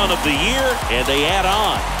home run of the year, and they add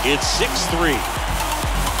on. It's 6-3.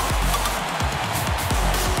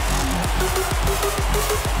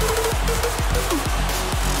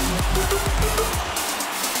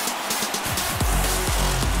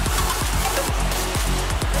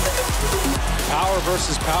 Power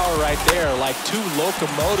versus power right there, like 2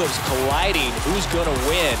 locomotives colliding. Who's going to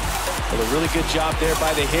win? Well, a really good job there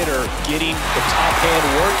by the hitter, getting the top hand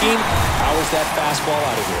working. Powers that fastball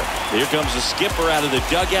out of here. Here comes the skipper out of the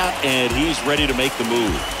dugout, and he's ready to make the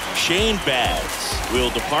move. Shane Baz will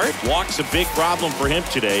depart. Walk's a big problem for him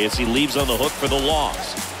today as he leaves on the hook for the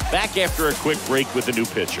loss. Back after a quick break with a new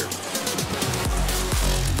pitcher.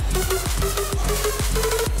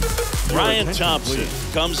 Ryan Thompson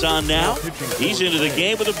comes on now. He's into the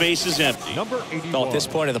game with the bases empty. Well, at this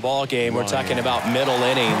point in the ball game, we're talking about middle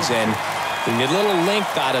innings, and we need a little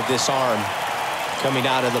length out of this arm coming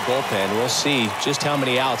out of the bullpen. We'll see just how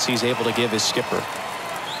many outs he's able to give his skipper.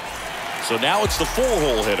 So now it's the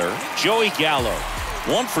 4-hole hitter, Joey Gallo.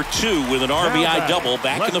 1 for 2 with an RBI double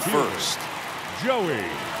back in the fielder, first. Joey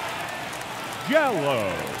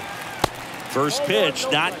Gallo. First pitch,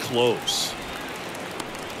 not close.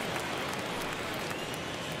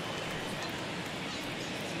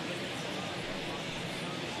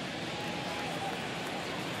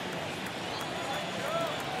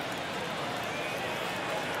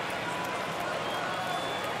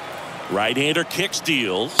 Right-hander kick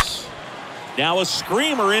steals. Now a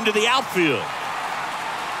screamer into the outfield.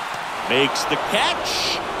 Makes the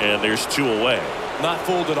catch, and there's 2 away. Not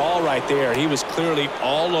fooled at all right there. He was clearly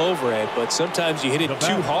all over it, but sometimes you hit it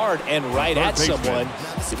too hard and right at someone.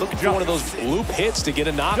 You're looking for one of those bloop hits to get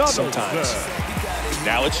a knock sometimes.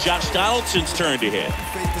 Now it's Josh Donaldson's turn to hit.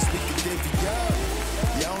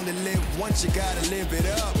 You only live once, you gotta live it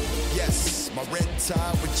up. Yes, my red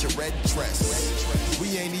tie with your red dress.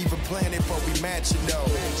 We ain't even planning, but we matching though.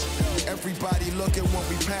 Everybody looking when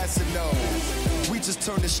we passing though. We just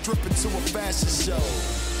turn the strip into a fashion show.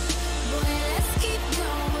 Let's keep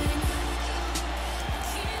going.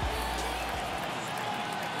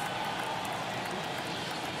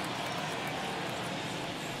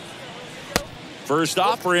 First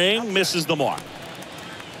offering misses the mark.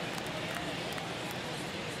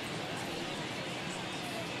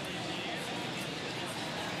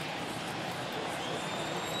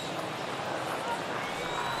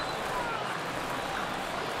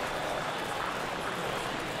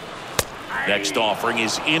 Next offering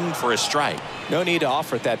is in for a strike. No need to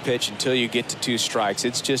offer at that pitch until you get to 2 strikes.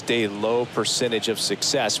 It's just a low percentage of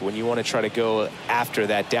success when you want to try to go after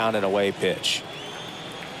that down and away pitch.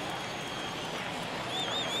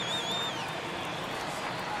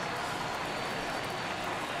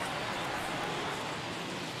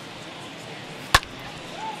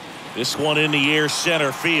 This one in the air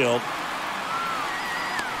center field.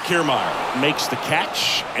 Kiermaier makes the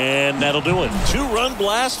catch, and that'll do it. 2-run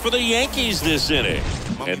blast for the Yankees this inning.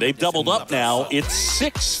 And they've doubled up now. It's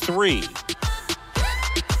 6-3.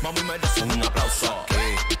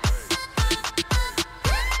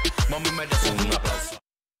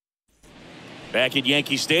 Back at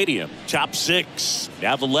Yankee Stadium, top 6.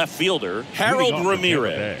 Now the left fielder, Harold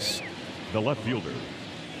Ramirez. The left fielder,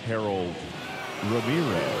 Harold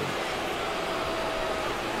Ramirez.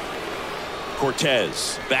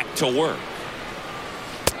 Cortez back to work.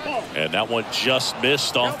 And that one just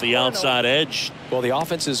missed off the outside edge. Well, the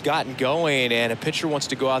offense has gotten going, and a pitcher wants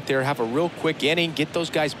to go out there, have a real quick inning, get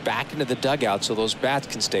those guys back into the dugout so those bats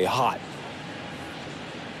can stay hot.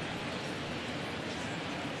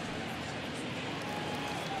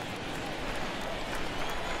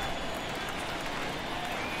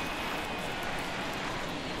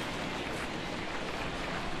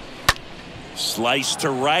 Slice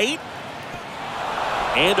to right.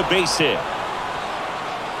 And a base hit.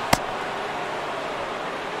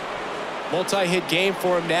 Multi-hit game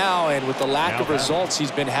for him now, and with the lack of results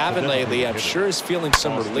he's been having lately, I'm sure he's feeling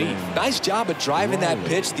some relief. Nice job of driving that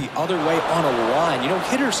pitch the other way on a line. You know,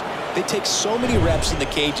 hitters, they take so many reps in the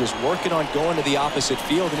cages working on going to the opposite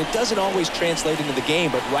field, and it doesn't always translate into the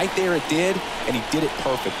game, but right there it did, and he did it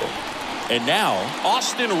perfectly. And now,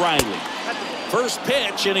 Austin Riley. First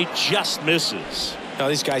pitch, and he just misses. Now,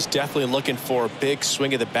 these guys definitely looking for a big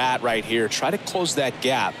swing of the bat right here. Try to close that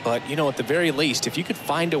gap. But, you know, at the very least, if you could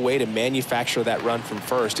find a way to manufacture that run from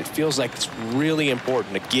first, it feels like it's really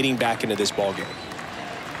important to getting back into this ballgame.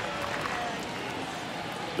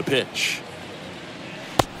 The pitch.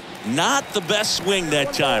 Not the best swing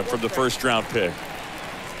that time from the first-round pick.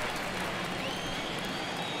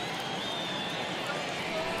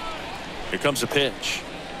 Here comes a pitch.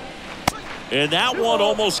 And that one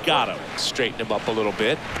almost got him. Straighten him up a little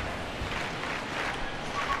bit.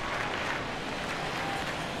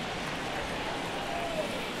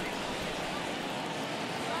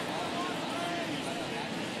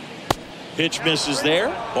 Pitch misses there.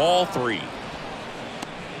 Ball 3.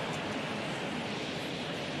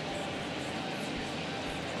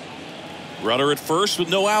 Runner at first with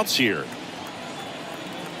no outs here.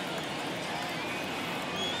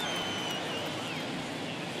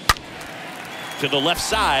 To the left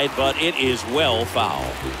side, but it is well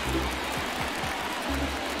fouled.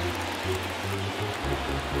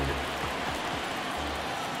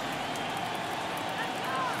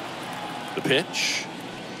 The pitch.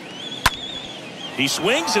 He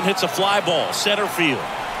swings and hits a fly ball, center field.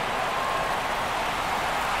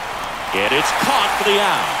 And it's caught for the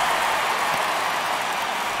out.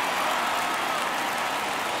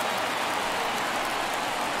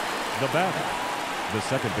 The batter, the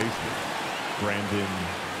second baseman, Brandon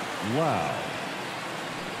Lau.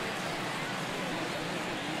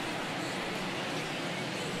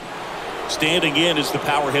 Standing in is the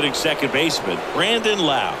power hitting second baseman, Brandon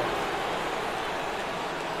Lau.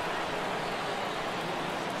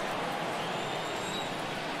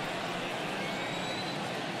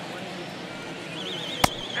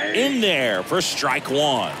 In there for strike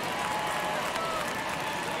one.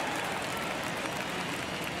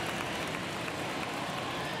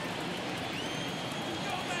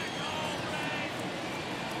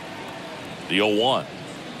 The 0-1.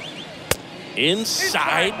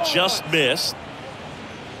 Inside, just missed.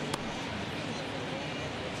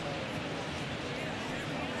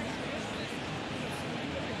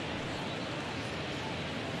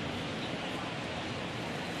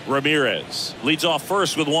 Ramirez leads off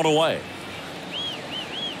first with one away.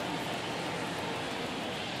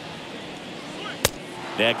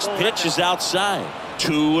 Next pitch is outside.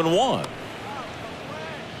 2-1.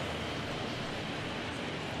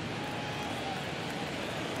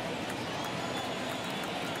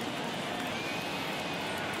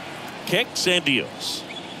 Kicks and deals.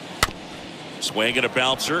 Swing and a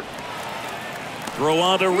bouncer. Throw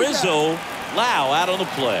on to Rizzo. Lau out on the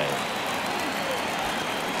play.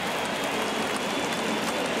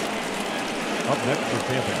 Up next for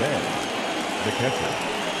Tampa Bay, the catcher,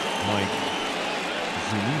 Mike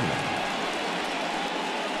Zunino.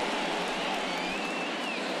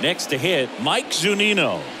 Next to hit, Mike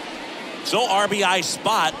Zunino. So RBI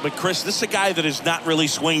spot, but Chris, this is a guy that is not really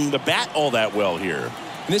swinging the bat all that well here.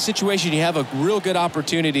 In this situation, you have a real good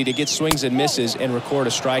opportunity to get swings and misses and record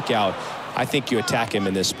a strikeout. I think you attack him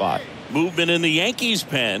in this spot. Movement in the Yankees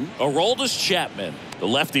pen. Aroldis Chapman, the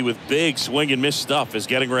lefty with big swing and miss stuff, is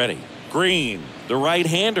getting ready. Green, the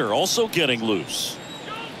right-hander, also getting loose.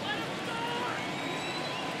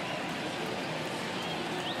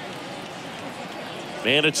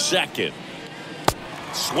 Man at second.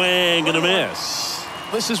 Swing and a miss.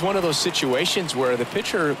 This is one of those situations where the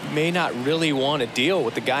pitcher may not really want to deal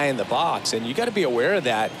with the guy in the box, and you got to be aware of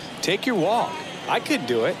that. Take your walk. I could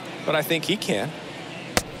do it, but I think he can.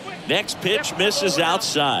 Next pitch misses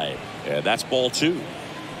outside, and that's ball two.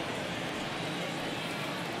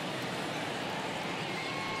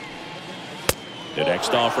 The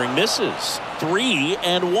next offering misses. 3-1.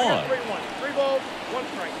 3 balls, 1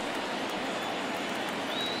 strike.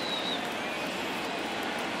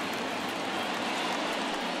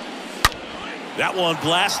 That one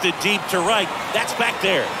blasted deep to right. That's back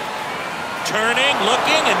there. Turning,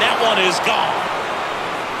 looking, and that one is gone.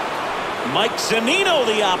 Mike Zunino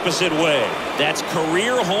the opposite way. That's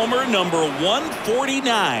career homer number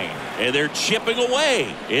 149. And they're chipping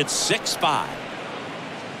away. It's 6-5.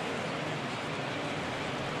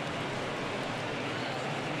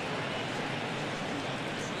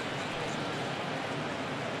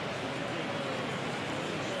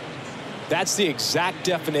 That's the exact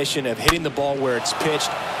definition of hitting the ball where it's pitched,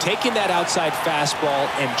 taking that outside fastball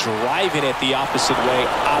and driving it the opposite way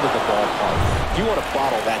out of the ballpark. You want to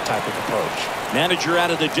bottle that type of approach. Manager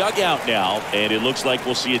out of the dugout now, and it looks like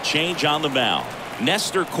we'll see a change on the mound.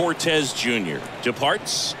 Nestor Cortez Jr.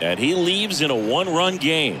 departs, and he leaves in a 1-run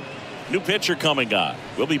game. New pitcher coming on.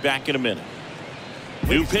 We'll be back in a minute.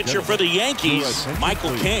 New pitcher for the Yankees,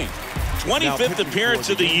 Michael King. 25th appearance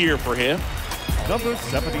of the year for him. Number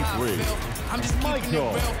 73, I'm just keeping it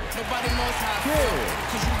real. Nobody knows how I feel.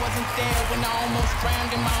 Cause you wasn't there when I almost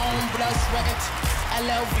drowned in my own blood, sweat.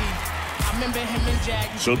 LLV. I remember him and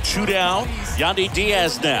Jag. So 2 down. Yandy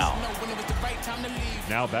Diaz now.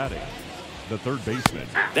 now batting, the third baseman.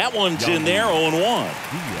 That one's in there, 0-1.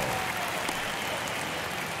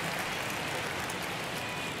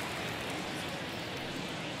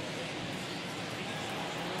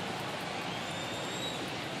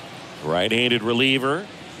 Right-handed reliever.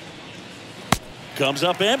 Comes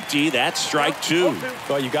up empty. That's strike two.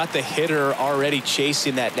 Well, you got the hitter already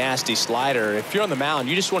chasing that nasty slider. If you're on the mound,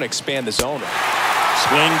 you just want to expand the zone.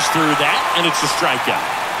 Swings through that, and it's a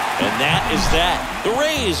strikeout. And that is that. The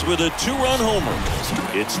Rays with a 2-run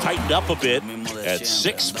homer. It's tightened up a bit at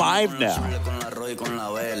 6-5 now.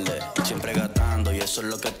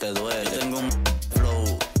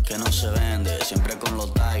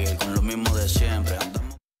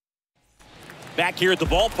 Back here at the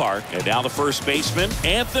ballpark, and now the first baseman,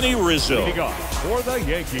 Anthony Rizzo. Leading off for the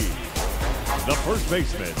Yankees, the first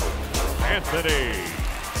baseman, Anthony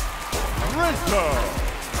Rizzo.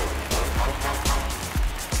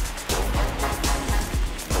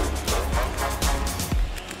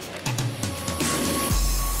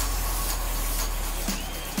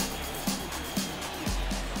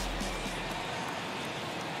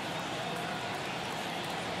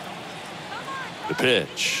 The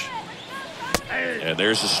pitch. And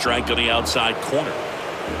there's a strike on the outside corner.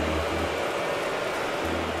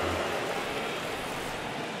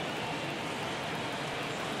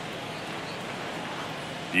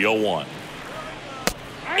 The 0-1.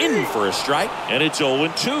 In for a strike, and it's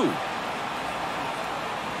 0-2.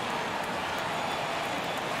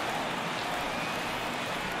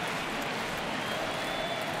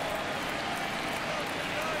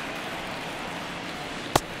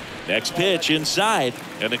 Next pitch inside,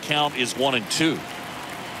 and the count is 1-2.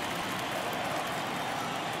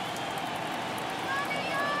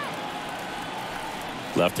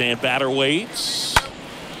 Left-hand batter waits.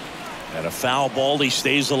 And a foul ball, he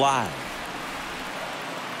stays alive.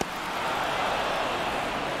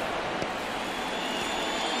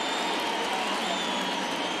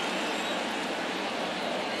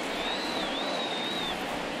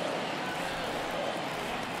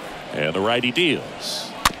 And the righty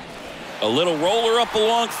deals. A little roller up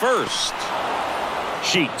along first.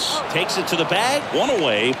 Sheets takes it to the bag. One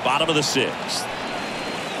away, bottom of the 6th.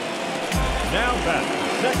 Now back,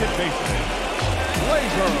 second baseman,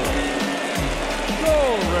 Gleyber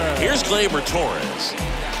Torres. Here's Gleyber Torres.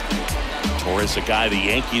 Torres, a guy the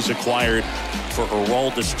Yankees acquired for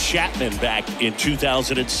Aroldis Chapman back in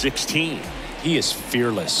 2016. He is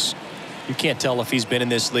fearless. You can't tell if he's been in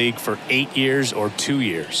this league for 8 years or 2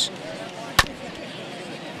 years.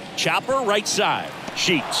 Chopper right side.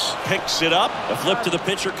 Sheets picks it up. A flip to the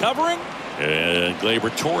pitcher covering. And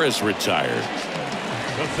Gleyber Torres retired.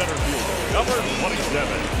 The center fielder, number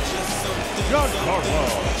 27, Giancarlo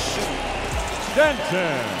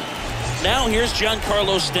Stanton. Now here's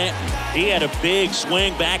Giancarlo Stanton. He had a big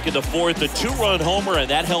swing back in the 4th, a 2-run homer, and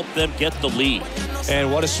that helped them get the lead.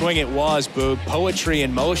 And what a swing it was, Boog. Poetry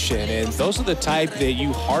in motion. And those are the type that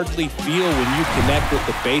you hardly feel when you connect with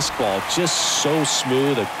the baseball. Just so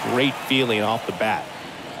smooth, a great feeling off the bat.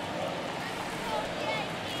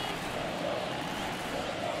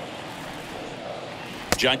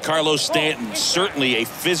 Giancarlo Stanton, certainly a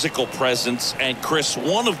physical presence, and Chris,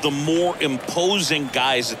 one of the more imposing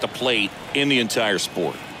guys at the plate in the entire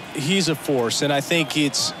sport. He's a force, and I think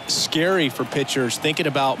it's scary for pitchers thinking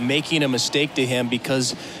about making a mistake to him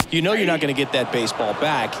because you know you're not going to get that baseball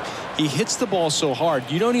back. He hits the ball so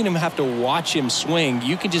hard, you don't even have to watch him swing.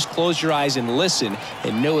 You can just close your eyes and listen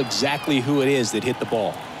and know exactly who it is that hit the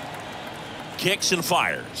ball. Kicks and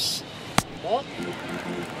fires.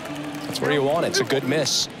 That's where you want it. It's a good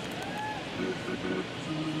miss.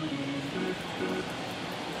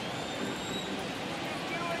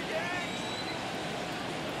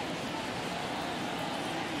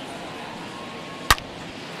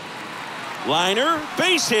 Liner,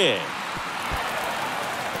 base hit.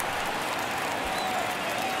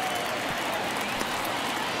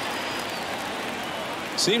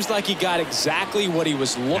 Seems like he got exactly what he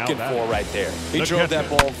was looking for right there. He drove that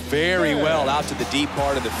ball very well out to the deep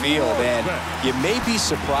part of the field, and you may be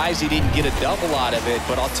surprised he didn't get a double out of it,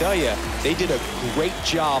 but I'll tell you, they did a great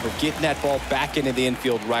job of getting that ball back into the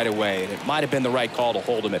infield right away, and it might have been the right call to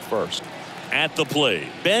hold him at first. At the plate,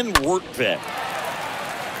 Ben Wertvet.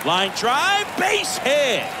 Line drive, base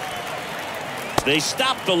hit. They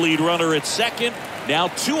stopped the lead runner at second. Now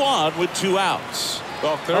 2 on with 2 outs.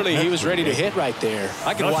 Well, clearly he was ready to hit right there.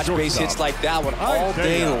 I can watch base hits like that one all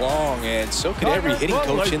day long, and so could every hitting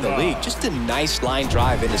coach in the league. Just a nice line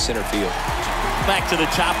drive into center field. Back to the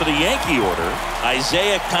top of the Yankee order,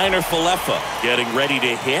 Isaiah Kiner-Falefa getting ready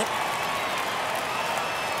to hit.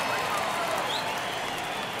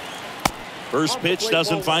 First pitch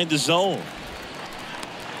doesn't find the zone.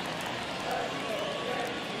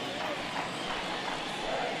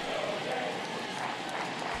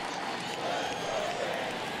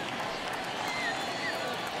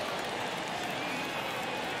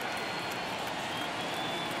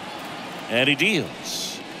 And he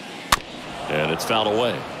deals. And it's fouled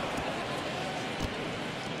away.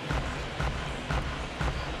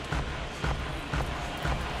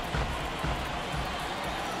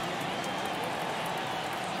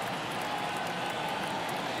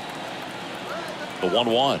 The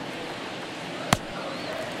 1-1.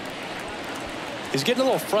 He's getting a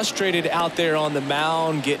little frustrated out there on the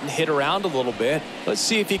mound, getting hit around a little bit. Let's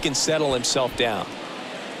see if he can settle himself down.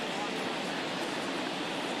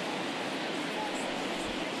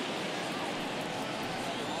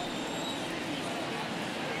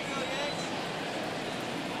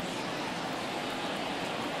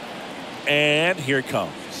 And here it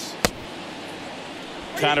comes.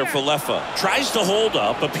 Kiner-Falefa tries to hold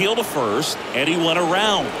up, appeal to first, and he went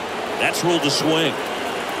around. That's ruled a swing.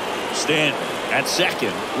 Stanton at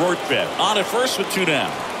second. Rortvedt on at first with 2 down.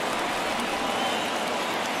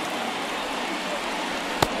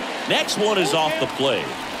 Next one is off the plate.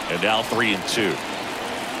 And now 3-2.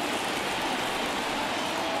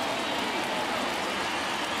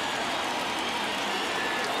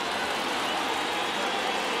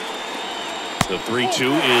 The 3-2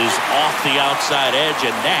 is off the outside edge,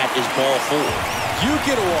 and that is ball 4. You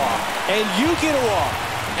get a walk, and you get a walk.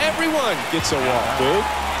 Everyone gets a walk, dude.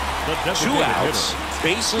 2 outs,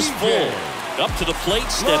 bases full. Up to the plate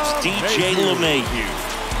steps DJ LeMahieu.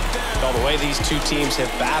 Well, the way these two teams have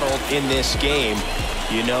battled in this game,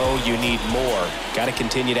 you know you need more. Got to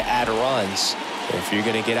continue to add runs if you're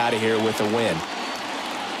going to get out of here with a win.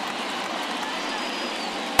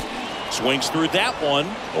 Swings through that one.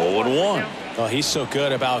 0-1. Oh, he's so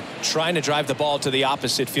good about trying to drive the ball to the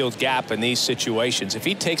opposite field gap in these situations. If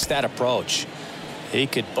he takes that approach, he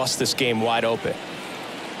could bust this game wide open.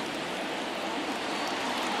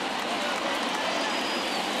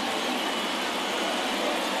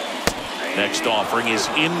 Next offering is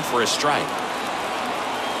in for a strike.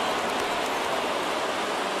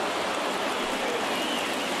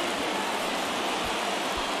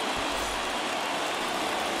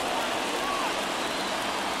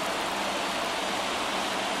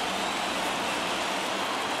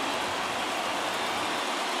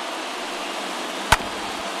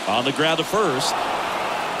 On the ground to first.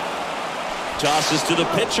 Tosses to the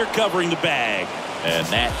pitcher covering the bag. And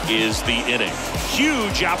that is the inning.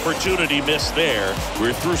 Huge opportunity missed there.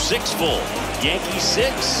 We're through 6 full. Yankees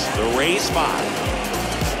 6, the Rays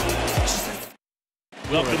 5.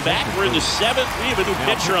 Welcome back. We're in the 7th. We have a new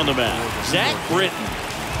pitcher on the mound, Zach Britton.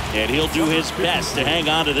 And he'll do his best to hang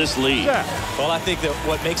on to this lead. Well, I think that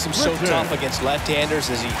what makes him so tough against left-handers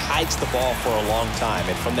is he hides the ball for a long time.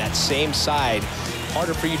 And from that same side,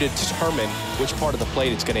 harder for you to determine which part of the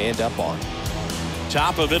plate it's going to end up on.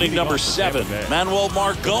 Top of inning number 7. Manuel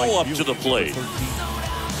Margot up to the plate.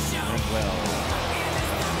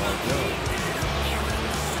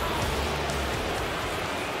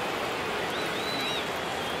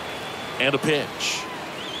 And a pitch.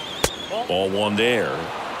 Ball 1 there. Ball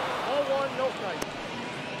 1, no strike.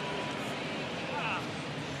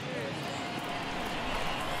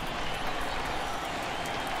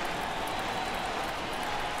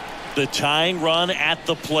 The tying run at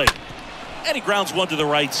the plate. And he grounds one to the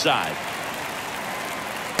right side.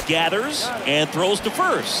 Gathers and throws to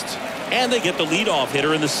first. And they get the leadoff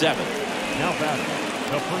hitter in the 7th. Now batting,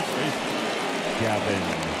 the first baseman,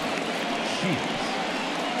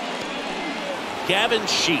 Gavin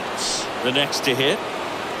Sheets, the next to hit.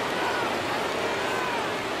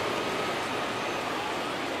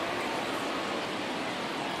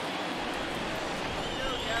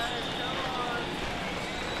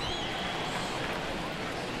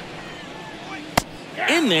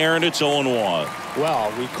 In there, and it's 0-1.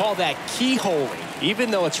 Well, we call that keyholing. Even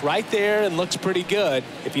though it's right there and looks pretty good,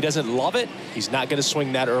 if he doesn't love it, he's not going to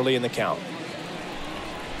swing that early in the count.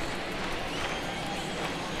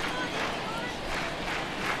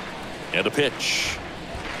 And a pitch.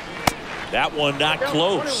 That one not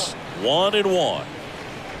close. 1-1.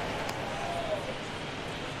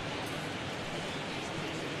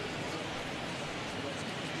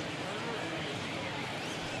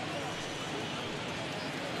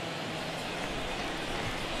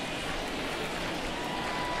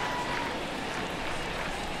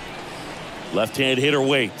 Left-hand hitter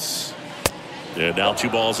waits. And now 2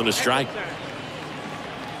 balls and a strike.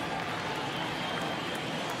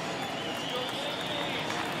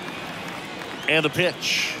 And a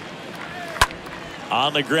pitch.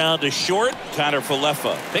 On the ground to short. Connor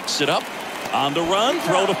Falefa picks it up. On the run,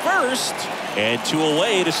 throw to first. And 2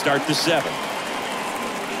 away to start the 7th.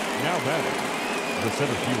 Now batting, the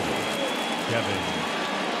center fielder, Kevin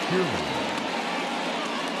Kiermaier.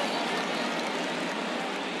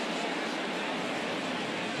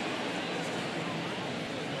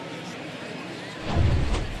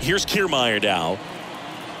 Here's Kiermaier now.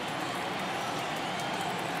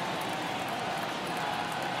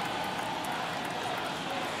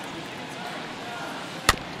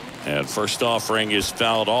 And first offering is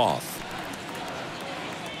fouled off.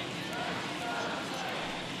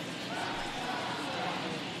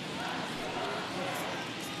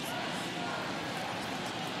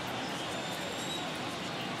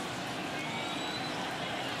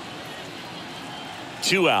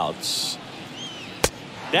 Two outs.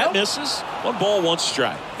 That misses. 1 ball, 1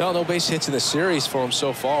 strike. Well, no base hits in the series for him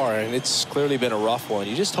so far, and it's clearly been a rough one.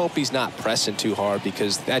 You just hope he's not pressing too hard,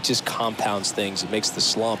 because that just compounds things. It makes the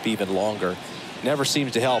slump even longer. Never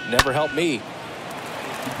seems to help. Never helped me.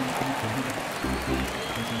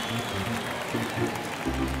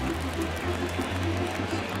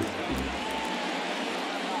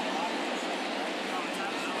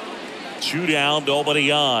 Two down, nobody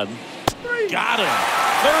on. Got him.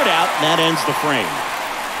 3rd out, and that ends the frame.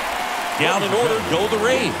 Down in order, go the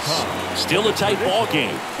Rays. Still a tight ball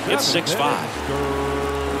game. It's 6-5.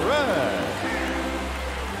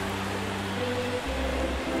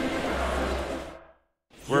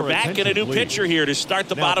 We're back in a new pitcher here to start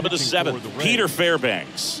the bottom of the seventh. Peter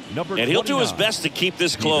Fairbanks. And he'll do his best to keep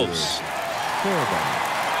this close.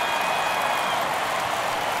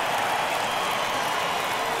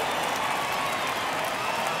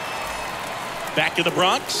 Back in the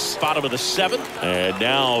Bronx, bottom of the seventh. And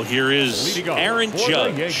now here is Aaron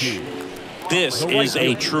Judge. This is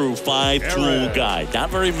a true five-tool guy. Not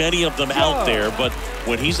very many of them out there, but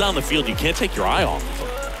when he's on the field, you can't take your eye off of him.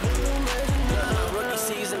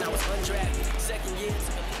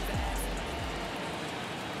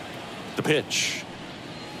 The pitch.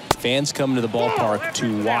 Fans come to the ballpark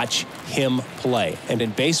to watch him play. And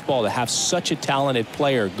in baseball, to have such a talented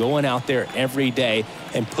player going out there every day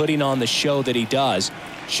and putting on the show that he does,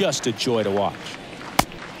 just a joy to watch.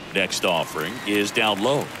 Next offering is down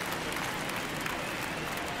low.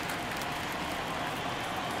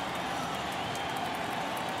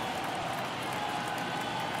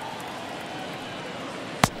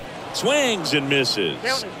 Swings and misses.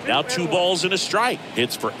 Now 2 balls and a strike.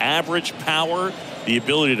 Hits for average power, the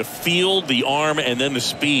ability to field, the arm, and then the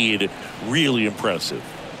speed. Really impressive.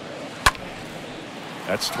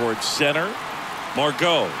 That's towards center.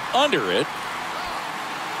 Margot under it.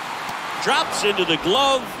 Drops into the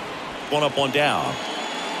glove. 1 up, 1 down.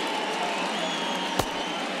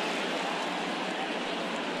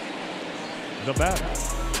 The batter,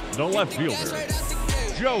 the left fielder,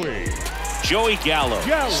 Joey Gallo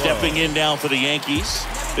stepping in now for the Yankees.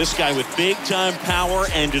 This guy with big-time power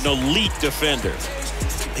and an elite defender.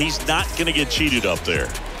 He's not going to get cheated up there.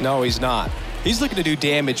 No, he's not. He's looking to do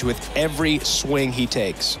damage with every swing he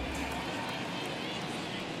takes.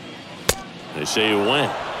 They say you win.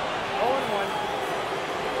 0-1.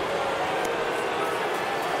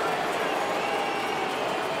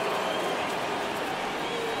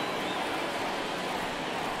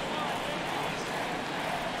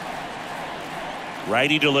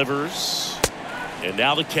 Righty delivers. And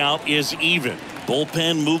now the count is even.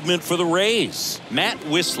 Bullpen movement for the Rays. Matt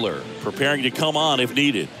Whistler preparing to come on if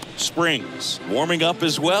needed. Springs warming up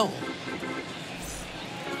as well.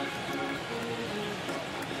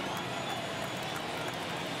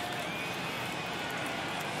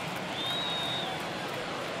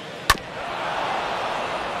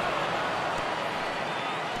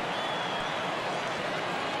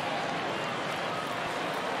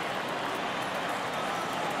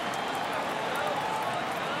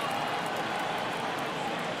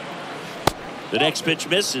 The next pitch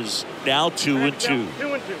misses. Now 2-2.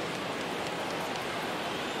 2-2.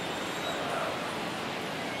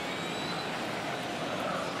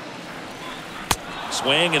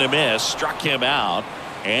 Swing and a miss. Struck him out.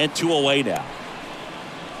 And 2 away now.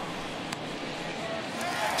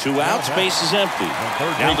 2 outs. Base is empty.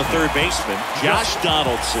 Now the third baseman, Josh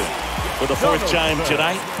Donaldson, for the 4th time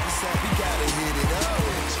tonight.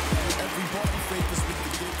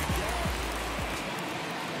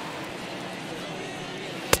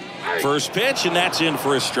 First pitch, and that's in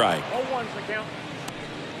for a strike. 0-1's the count.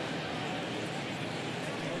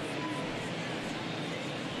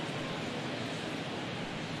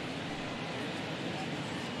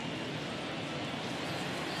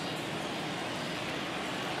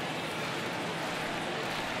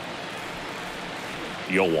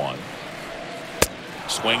 One.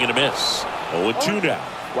 Swing and a miss. 0-2 now.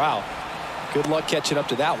 Wow. Good luck catching up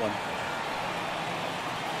to that one.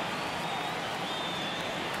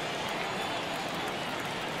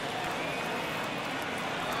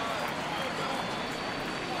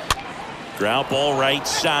 Ground ball right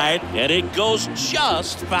side, and it goes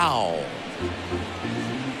just foul.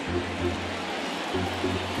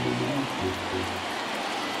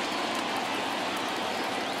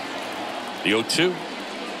 The 0-2.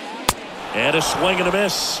 And a swing and a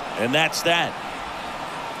miss, and that's that.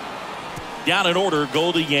 Down in order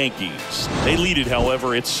go the Yankees. They lead it,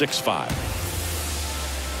 however, it's 6-5.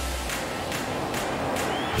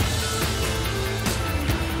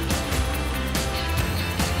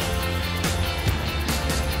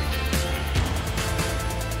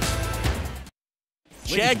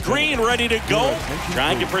 Chad Green ready to go,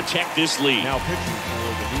 trying to protect this lead. Now pitching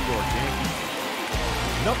for the New York Yankees,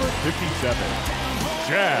 number 57,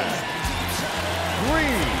 Chad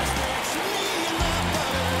Green.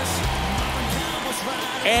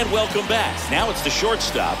 And welcome back. Now it's the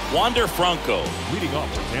shortstop, Wander Franco. Leading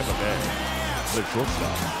off for Tampa Bay, the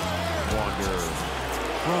shortstop, Wander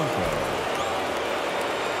Franco.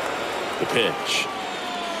 The pitch.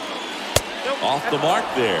 Off the mark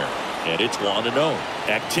there. And it's 1-0.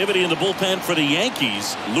 Activity in the bullpen for the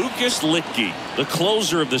Yankees. Lucas Litke, the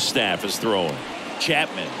closer of the staff, is throwing.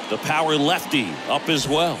 Chapman, the power lefty, up as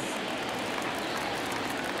well.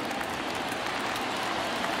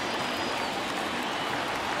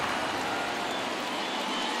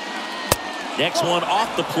 Next one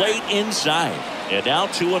off the plate inside. And now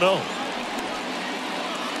 2-0.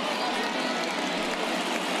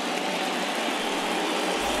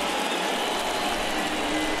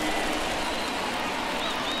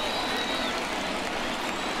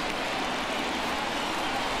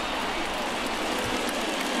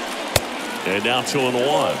 And now 2-1.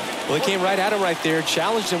 Well, he came right at him right there,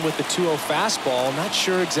 challenged him with the 2-0 fastball. Not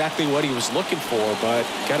sure exactly what he was looking for, but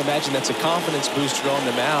got to imagine that's a confidence booster on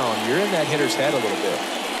the mound. You're in that hitter's head a little bit.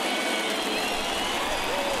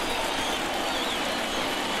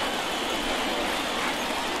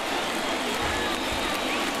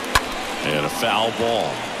 And a foul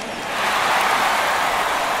ball.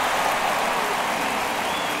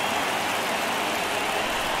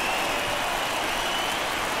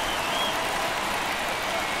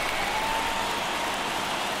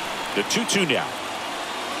 The 2-2 now.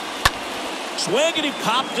 Swing and he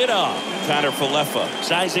popped it up. Connor Falefa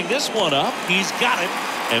sizing this one up. He's got it.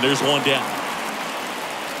 And there's one down.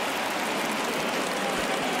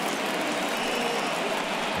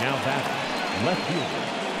 Now batting, left fielder,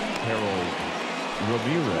 Harold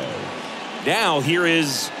Ramirez. Now here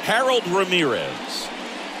is Harold Ramirez.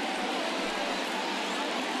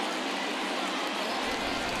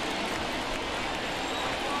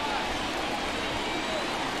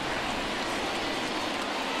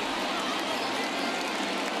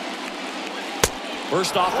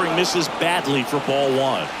 First offering misses badly for ball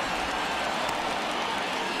one.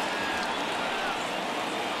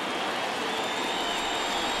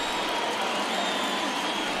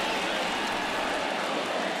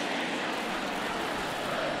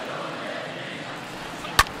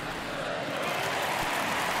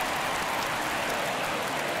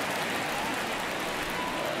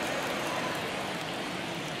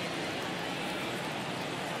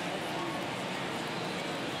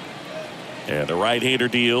 And the right-hander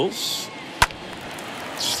deals.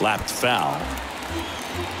 Slapped foul.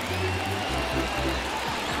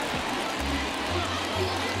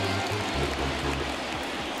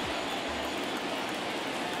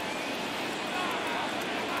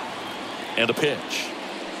 And a pitch.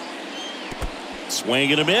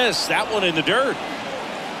 Swing and a miss. That one in the dirt.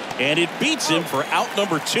 And it beats him for out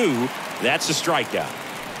number 2. That's a strikeout.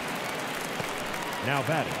 Now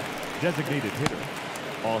batting, designated hitter,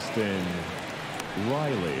 Austin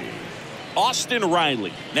Riley. Austin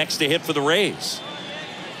Riley next to hit for the Rays.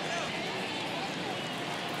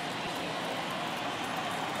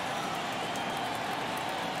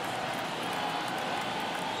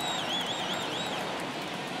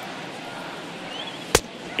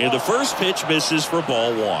 And the first pitch misses for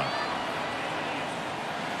ball one.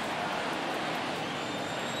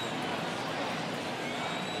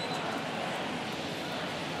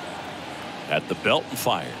 At the belt and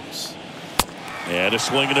fires. And a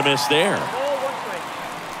swing and a miss there.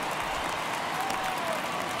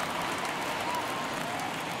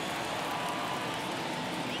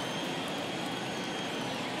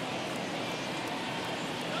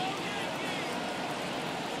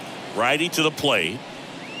 Righty to the plate.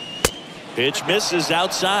 Pitch misses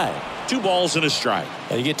outside. 2 balls and a strike.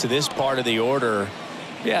 Now you get to this part of the order.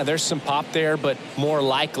 Yeah, there's some pop there, but more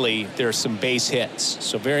likely there's some base hits.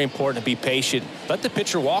 So very important to be patient. Let the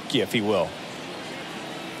pitcher walk you if he will.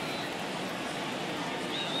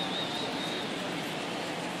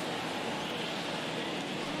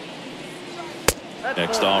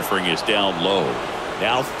 Next offering is down low.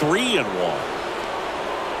 Now 3-1.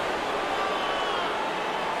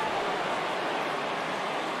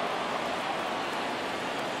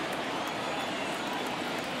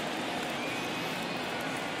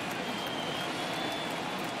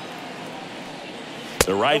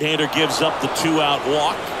 The right-hander gives up the 2-out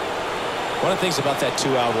walk. One of the things about that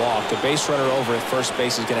 2-out walk, the base runner over at first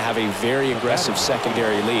base is going to have a very aggressive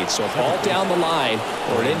secondary lead. So a ball down the line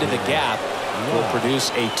or into the gap will produce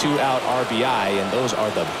a 2-out RBI, and those are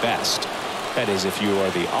the best. That is if you are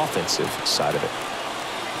the offensive side of it.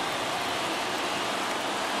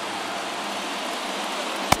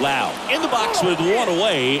 Lau in the box with 1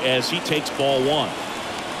 away as he takes ball 1.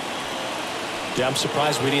 Yeah, I'm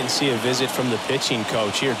surprised we didn't see a visit from the pitching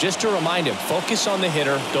coach here. Just to remind him, focus on the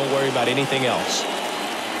hitter. Don't worry about anything else.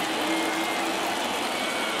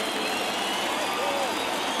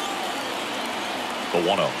 The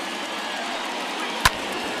 1-0.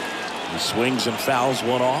 He swings and fouls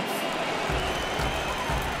one off.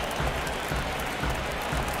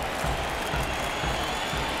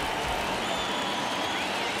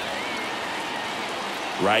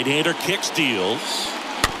 Right-hander kicks, deals.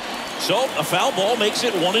 So a foul ball makes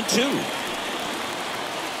it 1-2.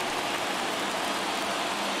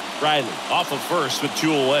 Riley off of first with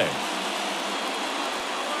 2 away.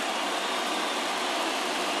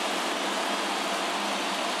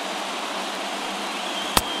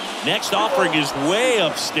 Next offering is way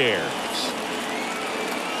upstairs.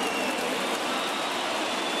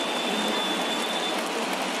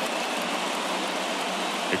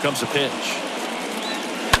 Here comes a pitch.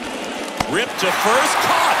 Ripped to first,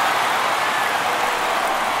 caught.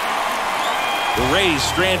 The Rays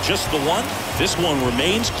strand just the one. This one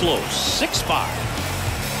remains close, 6-5.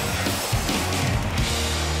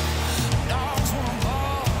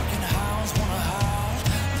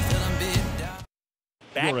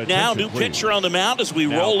 Back now, new pitcher on the mound as we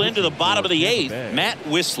roll into the bottom of the 8th. Matt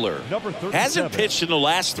Whistler hasn't pitched in the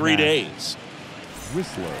last 3 days.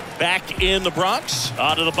 Whistler. Back in the Bronx,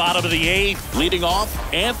 on to the bottom of the 8th, leading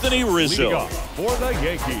off Anthony Rizzo. Leading off for the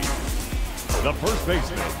Yankees, the first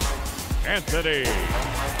baseman, Anthony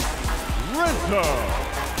Rizzo.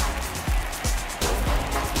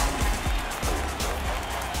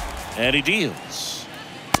 And he deals.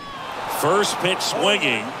 First pitch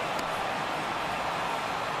swinging.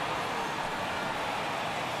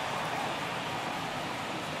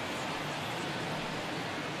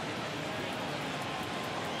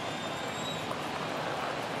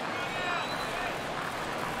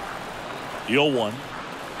 The 0-1.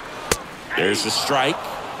 There's the strike.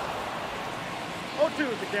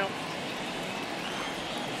 0-2 is the count.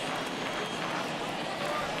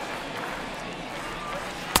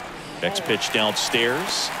 Next pitch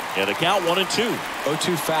downstairs. And the count 1-2.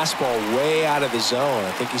 0-2 fastball way out of the zone.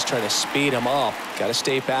 I think he's trying to speed him up. Got to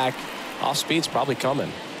stay back. Off speed's probably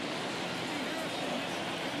coming.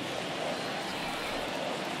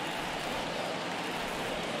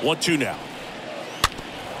 One, two now.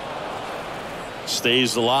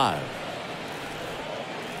 Stays alive.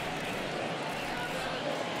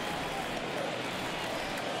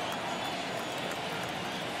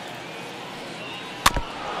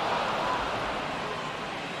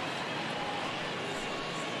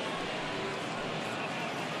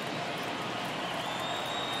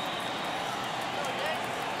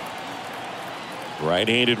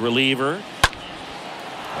 Right-handed reliever.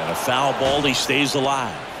 And a foul ball. He stays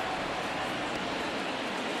alive.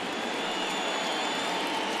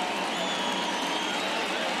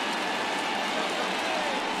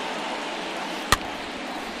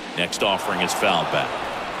 Next offering is fouled back.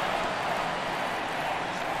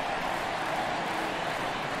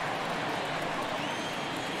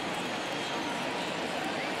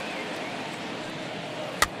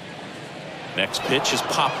 Next pitch is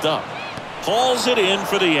popped up. Hauls it in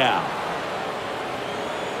for the out.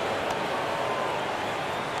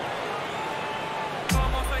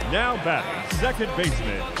 Now batting, second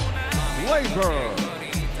baseman, Gleyber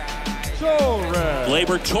Torres.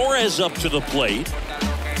 Gleyber Torres up to the plate.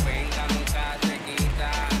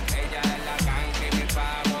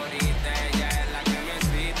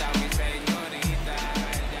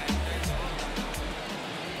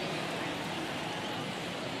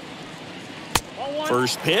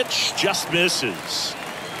 First pitch just misses.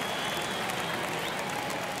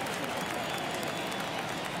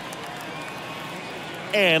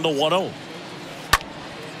 And the 1-0.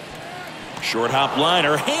 Short hop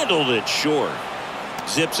liner handled it short.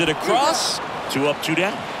 Zips it across. 2 up, 2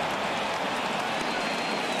 down.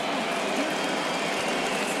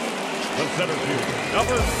 The center fielder,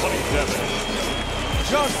 number 27,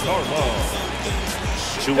 Giancarlo.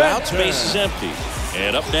 2 outs, base is empty.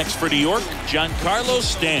 And up next for New York, Giancarlo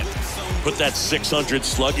Stanton. Put that 600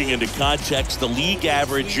 slugging into context. The league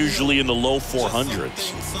average usually in the low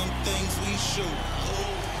 400s.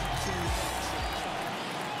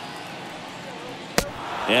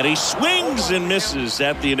 And he swings and misses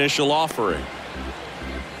at the initial offering.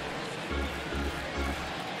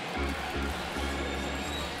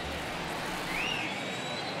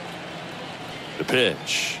 The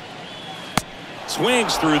pitch.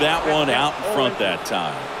 Swings through that one, out in front that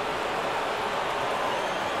time.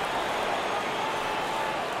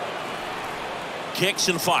 Kicks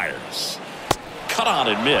and fires. Cut on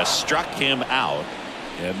and miss. Struck him out.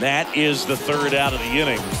 And that is the 3rd out of the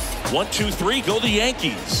inning. 1-2-3 go the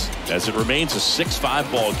Yankees as it remains a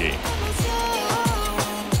 6-5 ball game.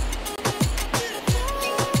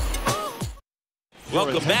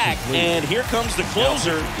 Welcome back, and here comes the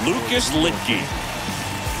closer, Lucas Litke.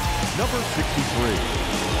 Number 63,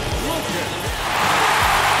 Lucas.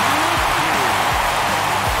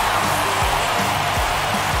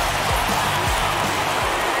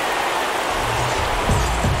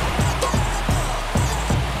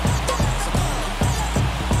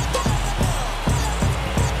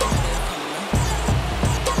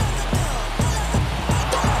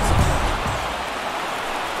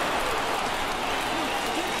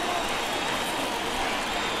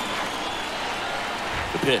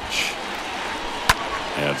 Pitch.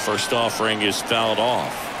 And first offering is fouled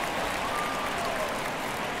off.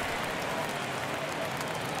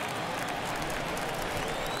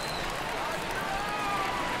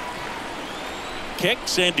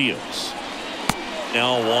 Kicks and deals.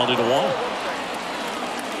 Now 1-1.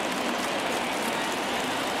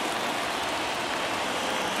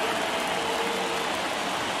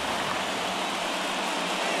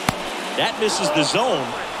 That misses the zone.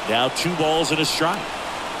 Now 2 balls and a strike.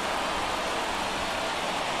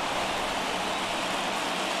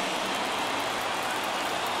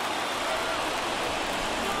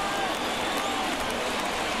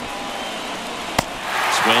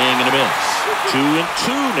 Swing and a miss.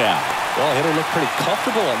 2-2 now. Well, hitter looked pretty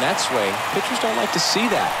comfortable on that swing. Pitchers don't like to see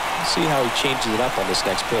that. Let's see how he changes it up on this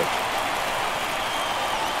next pitch.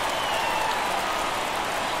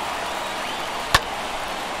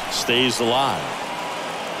 Stays alive.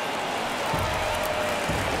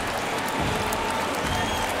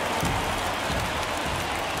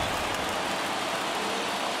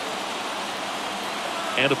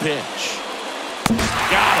 And a pitch.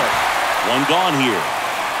 Got it. 1 gone here.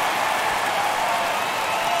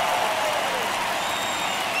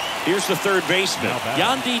 Here's the third baseman,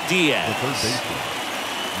 Yandy Diaz. The third baseman,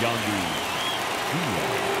 Yandy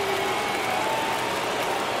Diaz.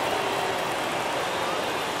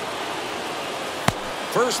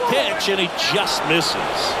 First pitch, and he just misses.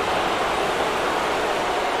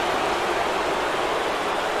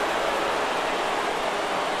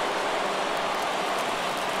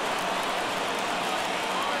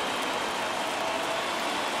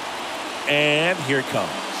 And here it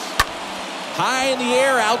comes. High in the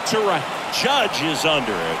air, out to right. Judge is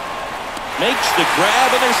under it. Makes the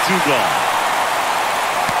grab, and there's 2 gone.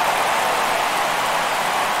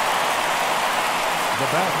 The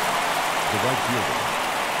batter, the right fielder,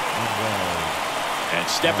 Manuel. And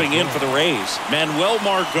stepping in for the Rays, Manuel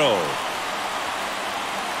Margot.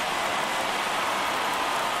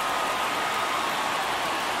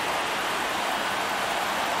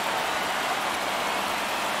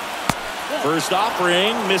 First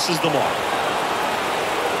offering misses the mark.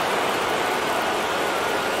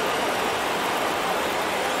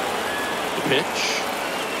 The pitch.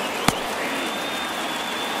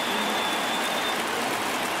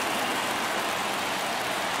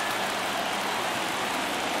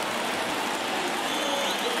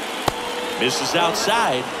 Misses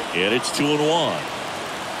outside, and it's 2-1.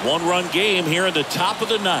 1-run game here in the top of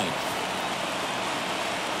the 9th.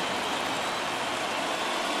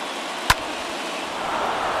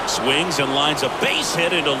 Swings and lines a base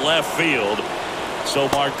hit into left field. So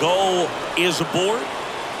Margot is aboard.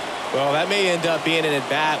 Well, that may end up being an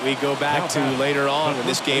at-bat we go back to later on when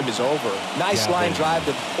this game is over. Nice line drive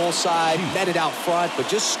to the pull side, netted out front, but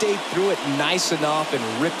just stayed through it nice enough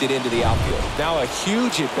and ripped it into the outfield. Now a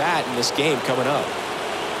huge at-bat in this game coming up.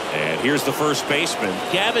 And here's the first baseman,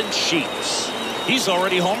 Gavin Sheets. He's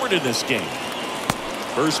already homered in this game.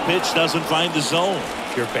 First pitch doesn't find the zone.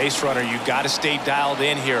 If you're a base runner, you got to stay dialed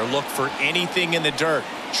in here. Look for anything in the dirt.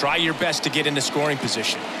 Try your best to get into scoring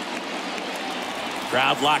position.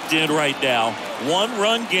 Crowd locked in right now.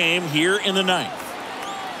 1-run game here in the 9th.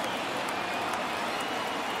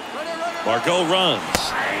 Margot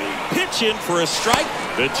runs. Pitch in for a strike.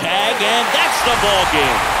 The tag, and that's the ball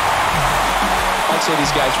game. I'd say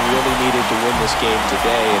these guys really needed to win this game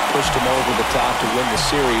today. It pushed them over the top to win the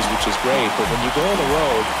series, which is great. But when you go on the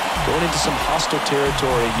road, going into some hostile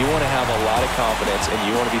territory, you want to have a lot of confidence, and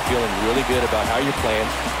you want to be feeling really good about how you're playing,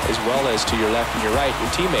 as well as to your left and your right,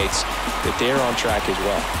 your teammates, that they're on track as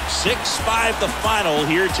well. 6-5 the final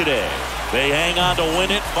here today. They hang on to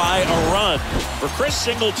win it by a run. For Chris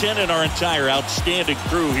Singleton and our entire outstanding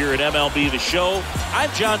crew here at MLB The Show,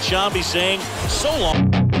 I'm John Shambi saying so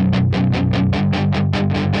long.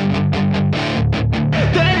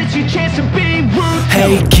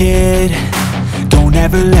 Hey kid, don't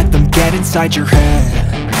ever let them get inside your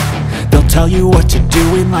head. They'll tell you what to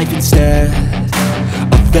do in life instead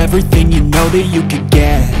of everything you know that you could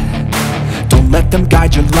get. Don't let them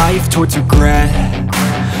guide your life towards regret.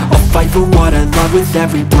 I'll fight for what I love with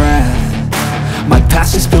every breath. My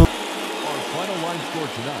past is built. Our final line score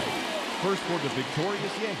tonight. First for the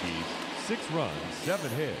victorious Yankees, 6 runs, 7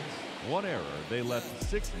 hits, 1 error. They left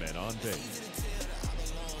 6 men on base.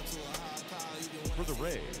 For the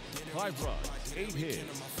Rays, 5 runs, 8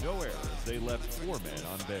 hits, no errors. They left 4 men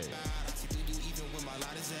on base.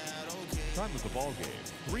 Time of the ball game,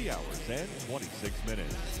 3 hours and 26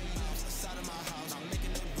 minutes.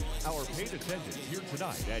 Our paid attendance here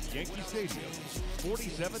tonight at Yankee Stadium,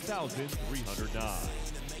 47,309.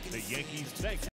 The Yankees thank you.